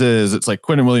Simmons is, it's like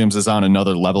Quinnen Williams is on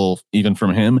another level even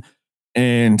from him.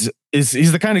 And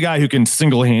he's the kind of guy who can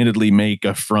single-handedly make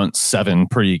a front seven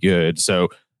pretty good. So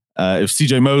if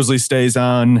CJ Mosley stays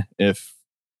on, if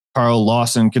Carl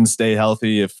Lawson can stay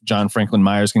healthy, if John Franklin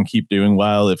Myers can keep doing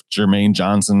well, if Jermaine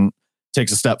Johnson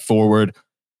takes a step forward,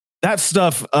 that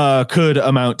stuff could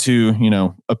amount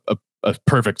to, a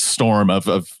perfect storm of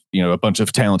a bunch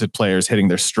of talented players hitting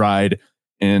their stride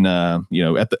in at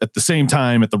the same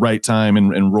time, at the right time,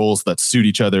 and roles that suit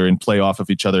each other and play off of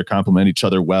each other, complement each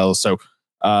other well. So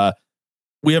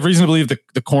we have reason to believe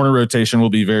the corner rotation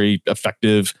will be very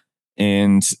effective.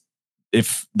 And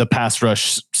if the pass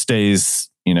rush stays,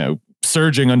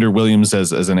 surging under Williams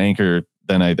as an anchor,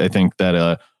 then I think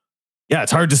that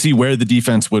it's hard to see where the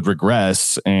defense would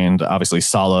regress. And obviously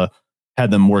Saleh had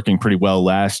them working pretty well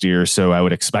last year, so I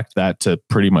would expect that to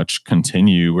pretty much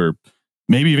continue, or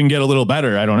maybe even get a little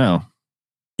better. I don't know.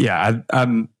 Yeah,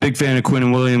 I'm a big fan of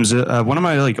Quinnen Williams. One of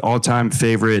my all-time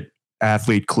favorite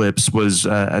athlete clips was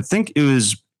I think it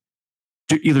was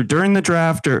either during the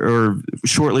draft or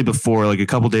shortly before, like a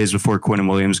couple days before Quinnen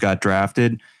Williams got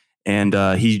drafted, and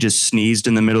he just sneezed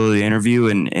in the middle of the interview,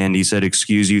 and he said,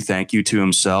 "Excuse you, thank you" to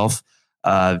himself.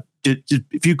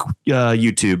 If you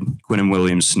YouTube Quinnen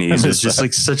Williams sneeze, it's just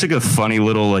like such a funny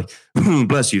little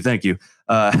bless you, thank you.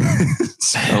 I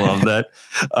love that.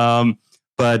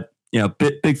 But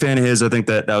big fan of his. I think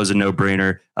that was a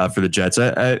no-brainer for the Jets.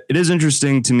 It is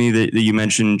interesting to me that you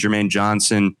mentioned Jermaine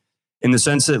Johnson in the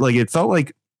sense that it felt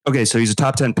like, okay, so he's a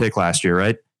top 10 pick last year,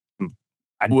 right?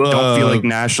 I don't feel like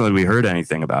nationally we heard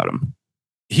anything about him.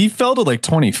 He fell to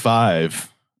 25.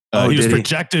 He was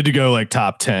projected to go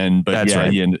top 10, but that's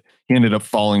right. He ended up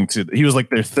falling to. He was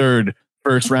their third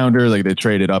first rounder. They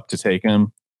traded up to take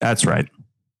him. That's right.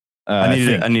 I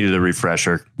needed a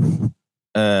refresher.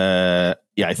 I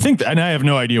think, and I have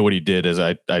no idea what he did, as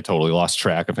I totally lost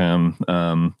track of him.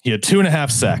 He had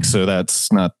 2.5 sacks, so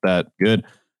that's not that good.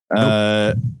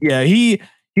 Nope.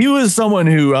 He was someone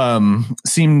who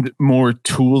seemed more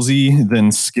toolsy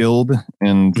than skilled,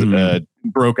 and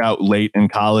broke out late in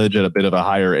college at a bit of a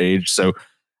higher age. So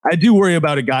I do worry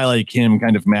about a guy like him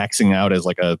kind of maxing out as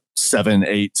a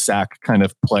 7-8 sack kind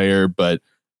of player, but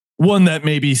one that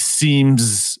maybe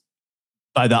seems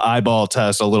by the eyeball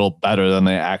test a little better than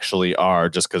they actually are,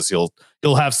 just because he'll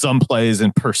have some plays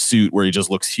in pursuit where he just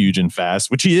looks huge and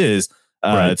fast, which he is.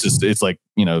 Right.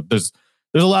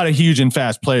 There's a lot of huge and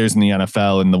fast players in the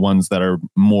NFL, and the ones that are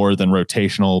more than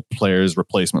rotational players,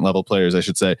 replacement level players, I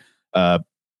should say,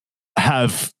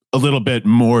 have a little bit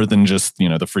more than just,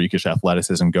 the freakish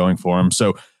athleticism going for them.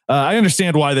 So I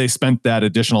understand why they spent that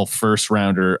additional first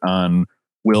rounder on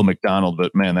Will McDonald,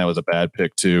 but man, that was a bad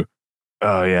pick too.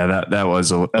 Oh yeah, that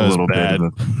was a little bad.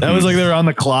 Bit. That was they're on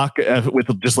the clock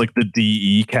with just the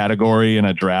DE category and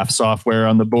a draft software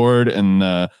on the board. And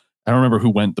I don't remember who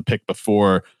went the pick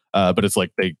before, but it's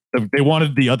they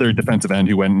wanted the other defensive end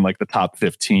who went in the top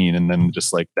 15, and then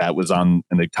just that was on,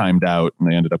 and they timed out, and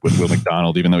they ended up with Will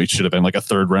McDonald, even though he should have been a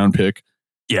third round pick.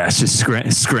 Yeah, it's just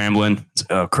scrambling.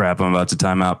 Oh crap, I'm about to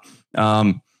time out.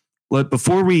 But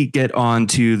before we get on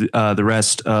to the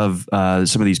rest of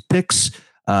some of these picks,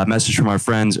 message from our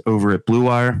friends over at Blue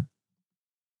Wire.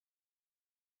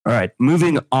 All right,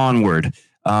 moving onward.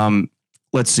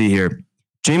 Let's see here.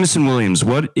 Jameson Williams,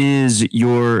 what is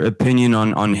your opinion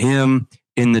on him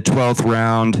in the 12th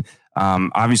round?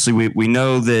 Obviously, we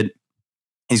know that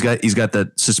he's got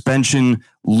that suspension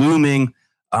looming.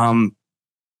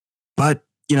 But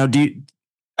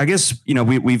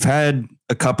we've had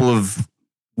a couple of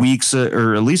weeks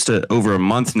or at least over a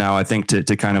month now, I think, to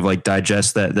kind of like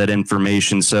digest that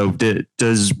information. So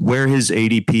does where his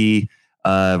ADP,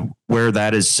 where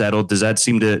that is settled, does that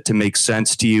seem to make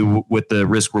sense to you with the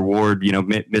risk reward,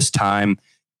 missed time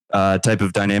type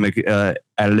of dynamic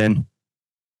added in?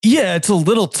 Yeah, it's a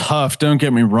little tough. Don't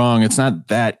get me wrong. It's not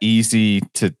that easy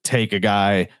to take a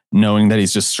guy knowing that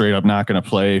he's just straight up not going to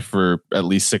play for at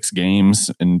least 6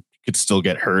 games and could still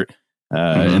get hurt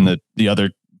in the other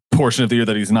portion of the year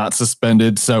that he's not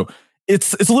suspended. So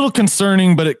it's a little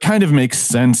concerning, but it kind of makes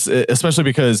sense, especially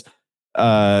because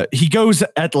he goes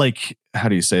at like, how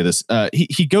do you say this?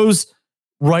 He goes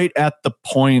right at the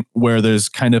point where there's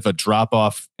kind of a drop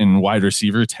off in wide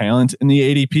receiver talent in the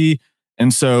ADP.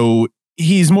 And so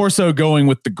he's more so going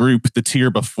with the tier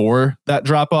before that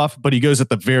drop off, but he goes at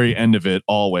the very end of it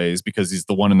always because he's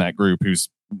the one in that group who's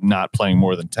not playing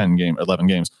more than 11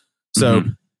 games. So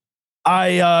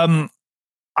I'm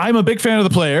a big fan of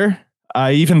the player.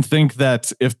 I even think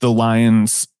that if the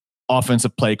Lions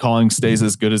offensive play calling stays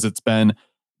as good as it's been,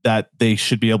 that they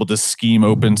should be able to scheme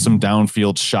open some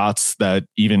downfield shots that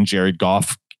even Jared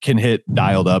Goff can hit,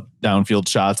 dialed up downfield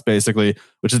shots, basically,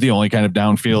 which is the only kind of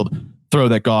downfield throw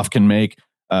that Goff can make.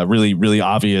 Really, really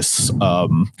obvious,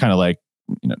 kind of like,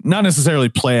 not necessarily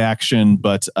play action,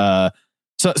 but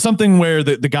so something where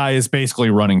the guy is basically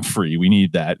running free. We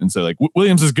need that. And so like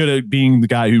Williams is good at being the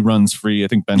guy who runs free. I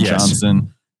think Ben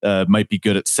Johnson might be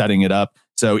good at setting it up.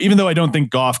 So even though I don't think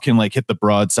Goff can like hit the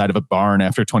broadside of a barn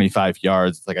after 25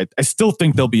 yards, like I still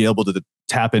think they'll be able to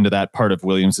tap into that part of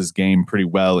Williams's game pretty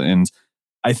well. And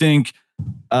I think,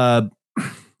 I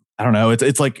don't know.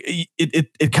 It's like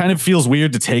it kind of feels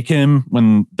weird to take him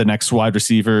when the next wide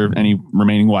receiver, any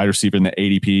remaining wide receiver in the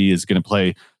ADP is going to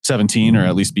play 17 or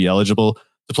at least be eligible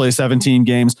to play 17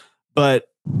 games. But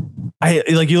I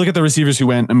like, you look at the receivers who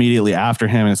went immediately after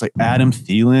him, and it's like Adam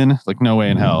Thielen. Like, no way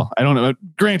in hell. I don't know.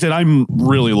 Granted, I'm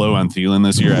really low on Thielen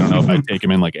this year. I don't know if I'd take him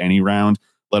in like any round,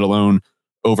 let alone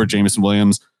over Jameson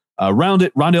Williams.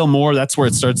 Rondale Moore, that's where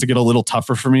it starts to get a little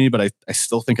tougher for me, but I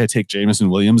still think I take Jameson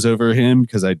Williams over him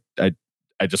because I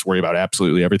just worry about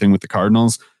absolutely everything with the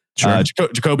Cardinals. Sure.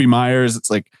 Jacoby Myers, it's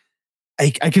like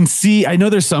I can see. I know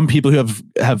there's some people who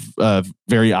have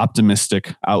very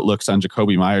optimistic outlooks on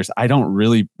Jacoby Myers. I don't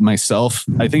really myself.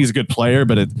 I think he's a good player,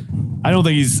 but I don't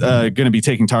think he's going to be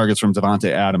taking targets from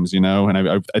Devontae Adams. And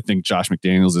I think Josh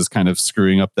McDaniels is kind of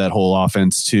screwing up that whole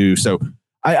offense too. So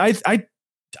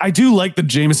I do like the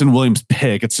Jameson Williams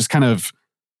pick. It's just kind of,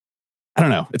 I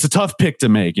don't know. It's a tough pick to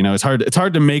make. It's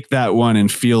hard to make that one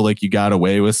and feel like you got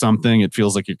away with something. It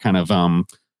feels like you're kind of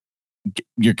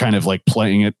like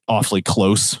playing it awfully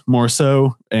close more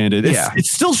so. And it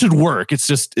still should work. It's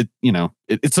just,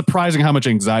 it's surprising how much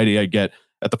anxiety I get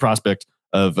at the prospect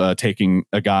of taking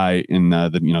a guy in the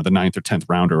 9th or 10th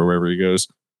round or wherever he goes.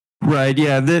 Right.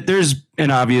 Yeah. There's an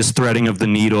obvious threading of the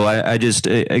needle. I just,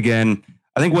 again,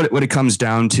 I think what it comes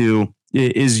down to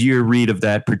is your read of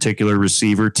that particular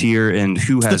receiver tier and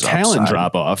who has the talent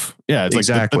drop off. Yeah, it's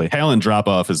exactly. Like the talent drop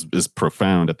off is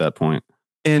profound at that point.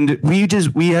 And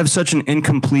we have such an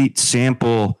incomplete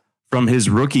sample from his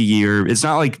rookie year. It's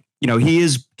not like, he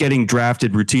is getting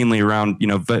drafted routinely around,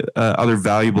 other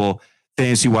valuable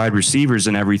fantasy wide receivers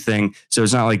and everything. So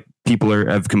it's not like people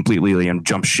have completely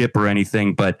jumped ship or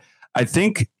anything, but I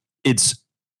think it's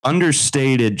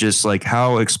understated just like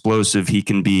how explosive he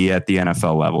can be at the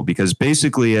NFL level, because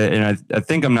basically, and I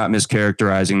think I'm not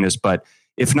mischaracterizing this, but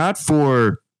if not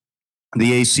for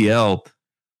the ACL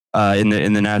in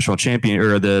the national champion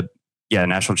or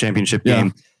national championship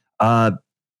game,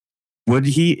 would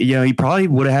he probably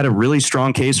would have had a really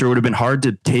strong case, or it would have been hard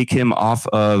to take him off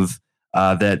of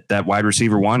that wide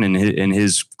receiver one in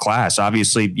his class.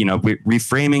 Obviously,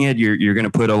 reframing it, you're going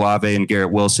to put Olave and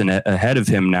Garrett Wilson ahead of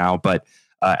him now, but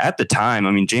at the time,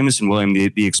 I mean, Jameson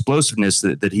Williams, the explosiveness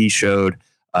that he showed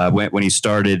when he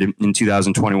started in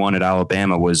 2021 at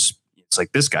Alabama it's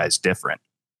like, this guy's different.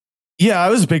 Yeah, I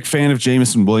was a big fan of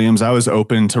Jameson Williams. I was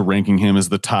open to ranking him as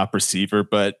the top receiver,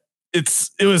 but it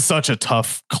was such a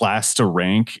tough class to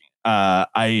rank.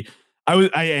 I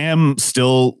am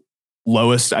still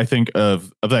lowest, I think,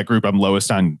 of that group. I'm lowest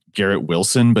on Garrett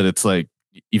Wilson, but it's like,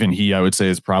 even he, I would say,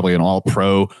 is probably an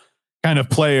all-pro kind of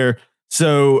player.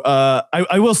 So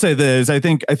I will say this: I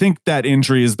think that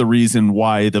injury is the reason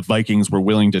why the Vikings were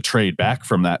willing to trade back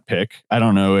from that pick. I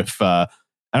don't know if the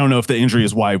injury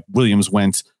is why Williams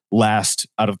went last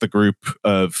out of the group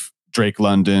of Drake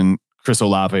London, Chris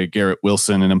Olave, Garrett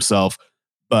Wilson, and himself.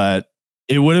 But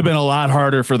it would have been a lot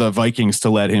harder for the Vikings to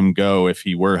let him go if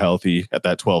he were healthy at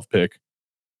that 12th pick.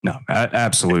 No,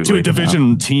 absolutely. To a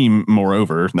division team,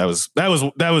 moreover. That was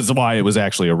why it was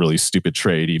actually a really stupid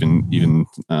trade. Even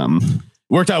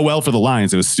worked out well for the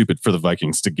Lions. It was stupid for the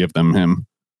Vikings to give them him.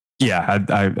 Yeah,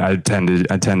 I tend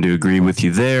to agree with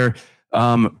you there.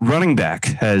 Running back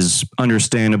has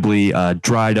understandably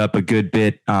dried up a good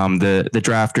bit. The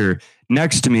drafter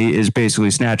next to me is basically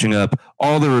snatching up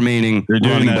all the remaining. They're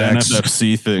doing running that backs.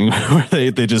 NFFC thing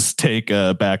where they just take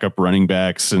backup running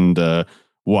backs and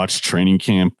watch training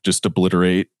camp just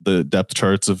obliterate the depth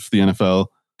charts of the NFL.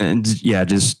 And yeah,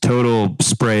 just total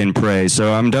spray and pray.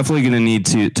 So I'm definitely going to need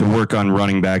to work on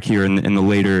running back here in the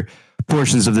later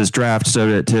portions of this draft.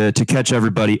 So to catch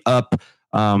everybody up,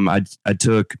 I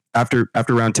took after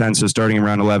round 10, so starting in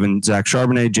round 11, Zach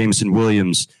Charbonnet, Jameson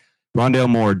Williams, Rondale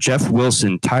Moore, Jeff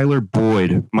Wilson, Tyler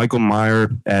Boyd, Michael Mayer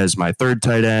as my third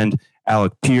tight end,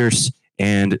 Alec Pierce,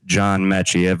 and John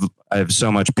Mechie. I have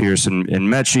so much Pierce and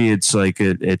Mechie. It's like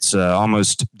it's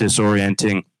almost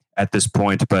disorienting at this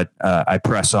point, but I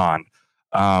press on.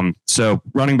 So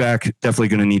running back definitely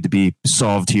going to need to be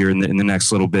solved here in the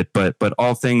next little bit. But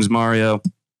all things Mario,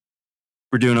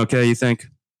 we're doing okay, you think?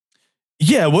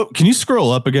 Yeah. What can you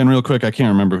scroll up again real quick? I can't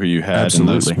remember who you had.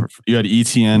 Absolutely. You had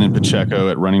ETN and Pacheco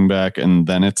at running back, and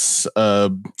then it's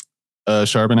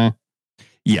Charbonnet.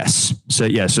 Yes. So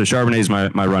Charbonnet is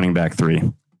my running back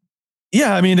 3.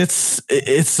 Yeah, I mean it's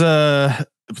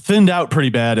thinned out pretty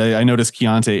bad. I noticed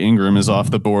Keontae Ingram is off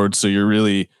the board, so you're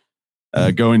really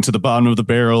going to the bottom of the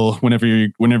barrel whenever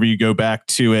you go back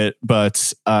to it.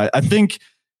 But I think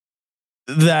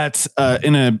that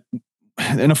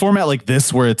in a format like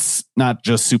this where it's not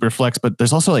just super flex, but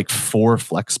there's also like 4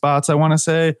 flex spots, I want to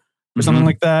say, or something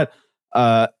like that.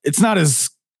 It's not as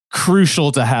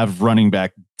crucial to have running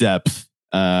back depth.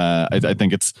 I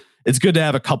think it's good to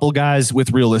have a couple guys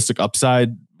with realistic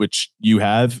upside, which you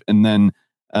have, and then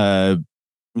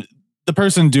the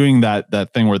person doing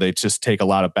that thing where they just take a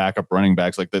lot of backup running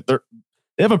backs, like that, they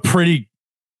have a pretty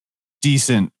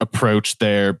decent approach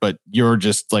there, but you're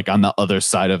just like on the other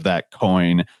side of that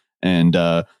coin, and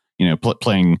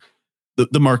playing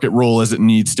the market role as it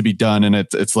needs to be done, and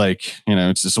it's like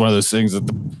it's just one of those things that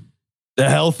the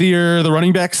healthier the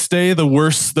running backs stay, the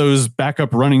worse those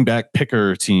backup running back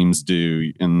picker teams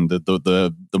do. And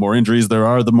the more injuries there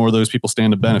are, the more those people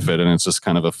stand to benefit. And it's just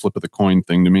kind of a flip of the coin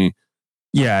thing to me.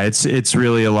 Yeah, it's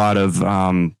really a lot of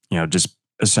just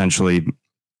essentially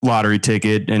lottery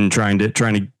ticket and trying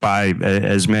to buy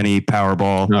as many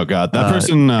Powerball. Oh God, that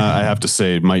person I have to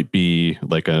say might be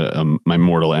like my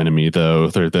mortal enemy though.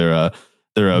 They're a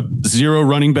 0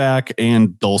 running back and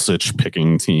Dulcich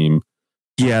picking team.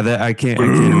 Yeah, that I can't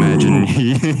imagine.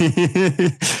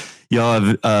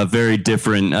 Y'all have very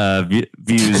different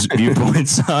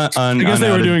viewpoints on. I guess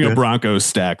they were doing a Broncos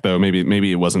stack though.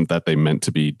 Maybe it wasn't that they meant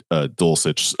to be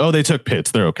Dulcich. Oh, they took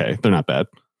Pitts. They're okay. They're not bad.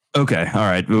 Okay, all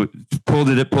right. Pulled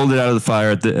it out of the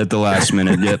fire at the last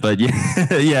minute. Yeah, but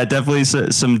yeah, definitely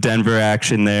some Denver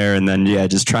action there, and then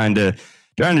just trying to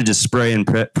just spray and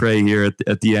pray here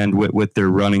at the end with their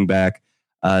running back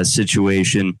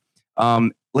situation.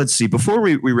 Let's see. Before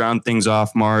we round things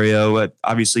off, Mario,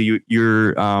 obviously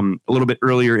you're a little bit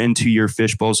earlier into your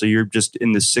fishbowl, so you're just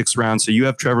in the 6th round. So you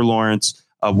have Trevor Lawrence.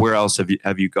 Where else have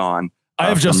you gone? I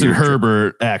have Justin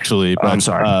Herbert actually. But, I'm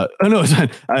sorry. No,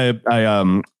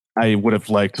 I would have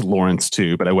liked Lawrence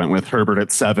too, but I went with Herbert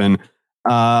at 7.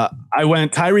 I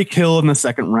went Tyreek Hill in the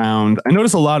 2nd round. I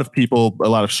noticed a lot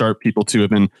of sharp people too, have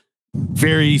been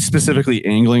very specifically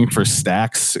angling for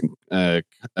stacks,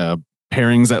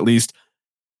 pairings at least.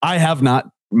 I have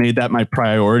not made that my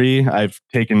priority. I've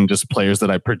taken just players that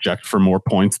I project for more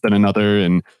points than another.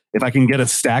 And if I can get a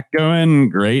stack going,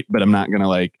 great, but I'm not going to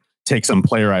like take some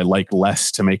player I like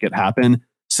less to make it happen.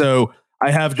 So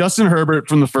I have Justin Herbert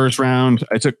from the 1st round.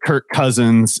 I took Kirk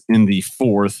Cousins in the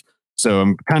 4th. So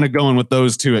I'm kind of going with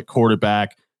those 2 at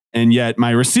quarterback. And yet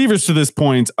my receivers to this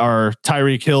point are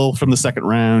Tyreek Hill from the 2nd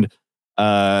round,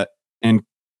 and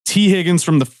T. Higgins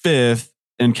from the 5th,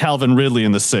 and Calvin Ridley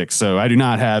in the 6th. So I do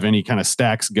not have any kind of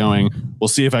stacks going. We'll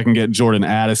see if I can get Jordan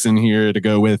Addison here to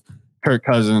go with Kirk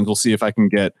Cousins. We'll see if I can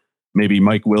get maybe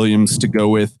Mike Williams to go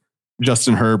with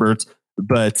Justin Herbert.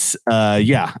 But I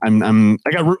got and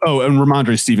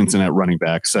Ramondre Stevenson at running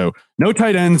back. So no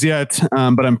tight ends yet,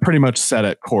 but I'm pretty much set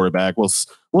at quarterback.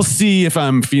 We'll see if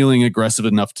I'm feeling aggressive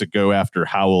enough to go after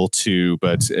Howell too.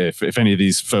 But if any of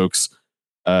these folks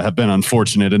have been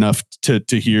unfortunate enough to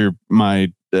hear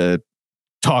my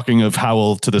talking of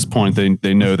Howell to this point,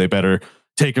 they know they better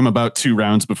take him about 2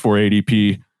 rounds before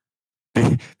ADP,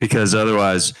 because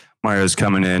otherwise Mario's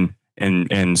coming in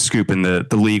and scooping the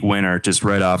league winner just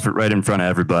right in front of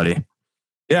everybody.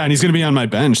 Yeah, and he's going to be on my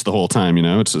bench the whole time.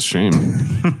 It's a shame.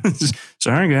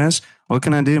 Sorry, guys. What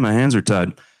can I do? My hands are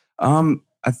tied.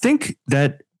 I think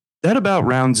that about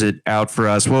rounds it out for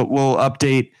us. We'll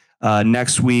update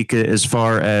next week as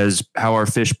far as how our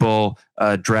fishbowl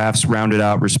drafts rounded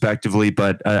out respectively.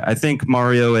 But I think,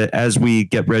 Mario, as we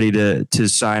get ready to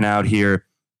sign out here,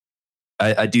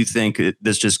 I do think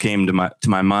this just came to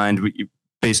my mind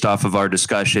based off of our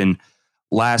discussion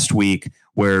last week,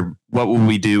 where what would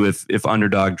we do if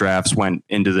underdog drafts went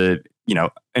into the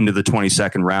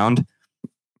 22nd round?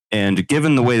 And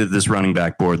given the way that this running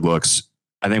back board looks,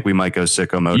 I think we might go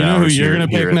sicko mode. You know who you're going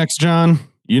to pick next, John?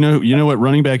 You know what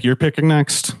running back you're picking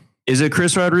next? Is it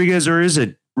Chris Rodriguez or is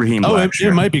it Raheem Blackshear?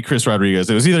 It might be Chris Rodriguez.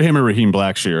 It was either him or Raheem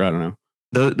Blackshear. I don't know.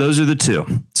 Those are the two.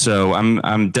 So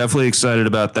I'm definitely excited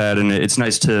about that. And it's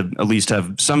nice to at least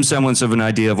have some semblance of an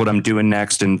idea of what I'm doing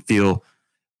next and feel,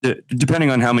 depending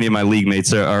on how many of my league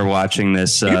mates are watching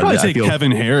this. You could probably take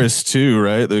Kevin Harris too,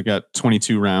 right? They've got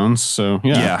 22 rounds. So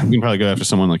yeah, you can probably go after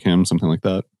someone like him, something like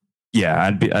that. Yeah,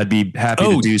 I'd be happy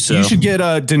to do so. You should get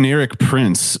Deneric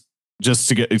Prince just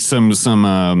to get some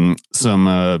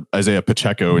Isaiah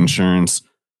Pacheco insurance.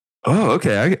 Oh,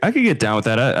 okay. I could get down with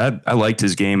that. I liked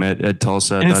his game at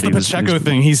Tulsa. And it's the Pacheco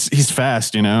thing. He's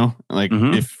fast,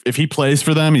 if he plays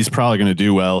for them, he's probably going to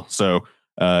do well. So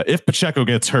if Pacheco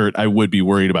gets hurt, I would be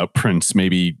worried about Prince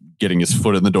maybe getting his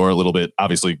foot in the door a little bit.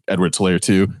 Obviously, Edwards-Helaire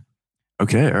too.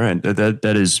 Okay, all right.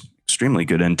 That is extremely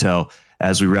good intel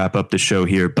as we wrap up the show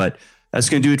here. But that's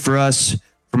going to do it for us.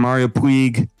 For Mario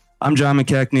Puig, I'm John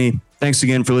McKechnie. Thanks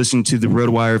again for listening to the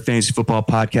RotoWire Fantasy Football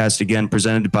Podcast, again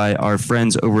presented by our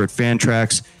friends over at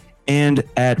Fantrax and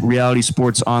at Reality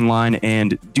Sports Online.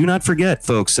 And do not forget,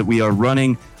 folks, that we are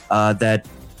running that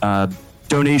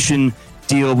donation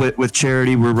deal with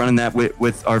charity. We're running that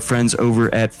with our friends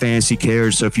over at Fantasy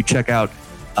Cares. So if you check out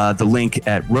the link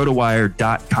at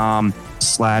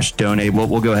rotowire.com/donate,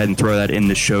 we'll go ahead and throw that in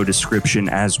the show description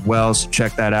as well. So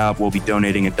check that out. We'll be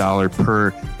donating $1 per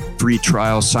free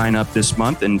trial sign up this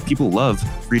month, and people love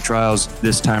free trials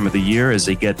this time of the year as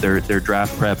they get their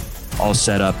draft prep all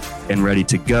set up and ready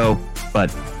to go.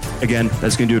 But again,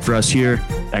 that's going to do it for us here.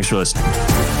 Thanks for listening.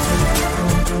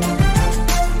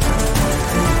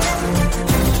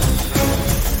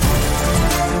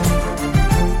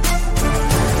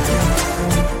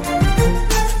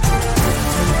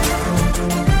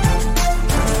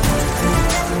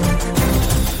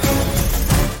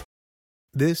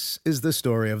 This is the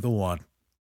story of the one.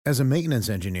 As a maintenance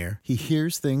engineer, he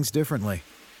hears things differently.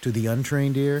 To the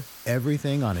untrained ear,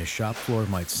 everything on his shop floor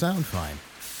might sound fine,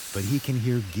 but he can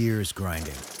hear gears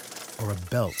grinding or a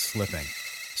belt slipping.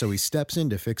 So he steps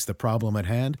in to fix the problem at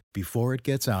hand before it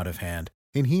gets out of hand.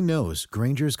 And he knows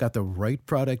Grainger's got the right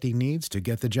product he needs to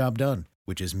get the job done,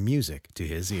 which is music to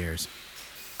his ears.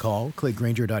 Call, click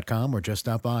Grainger.com, or just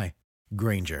stop by.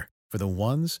 Grainger, for the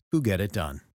ones who get it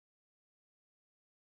done.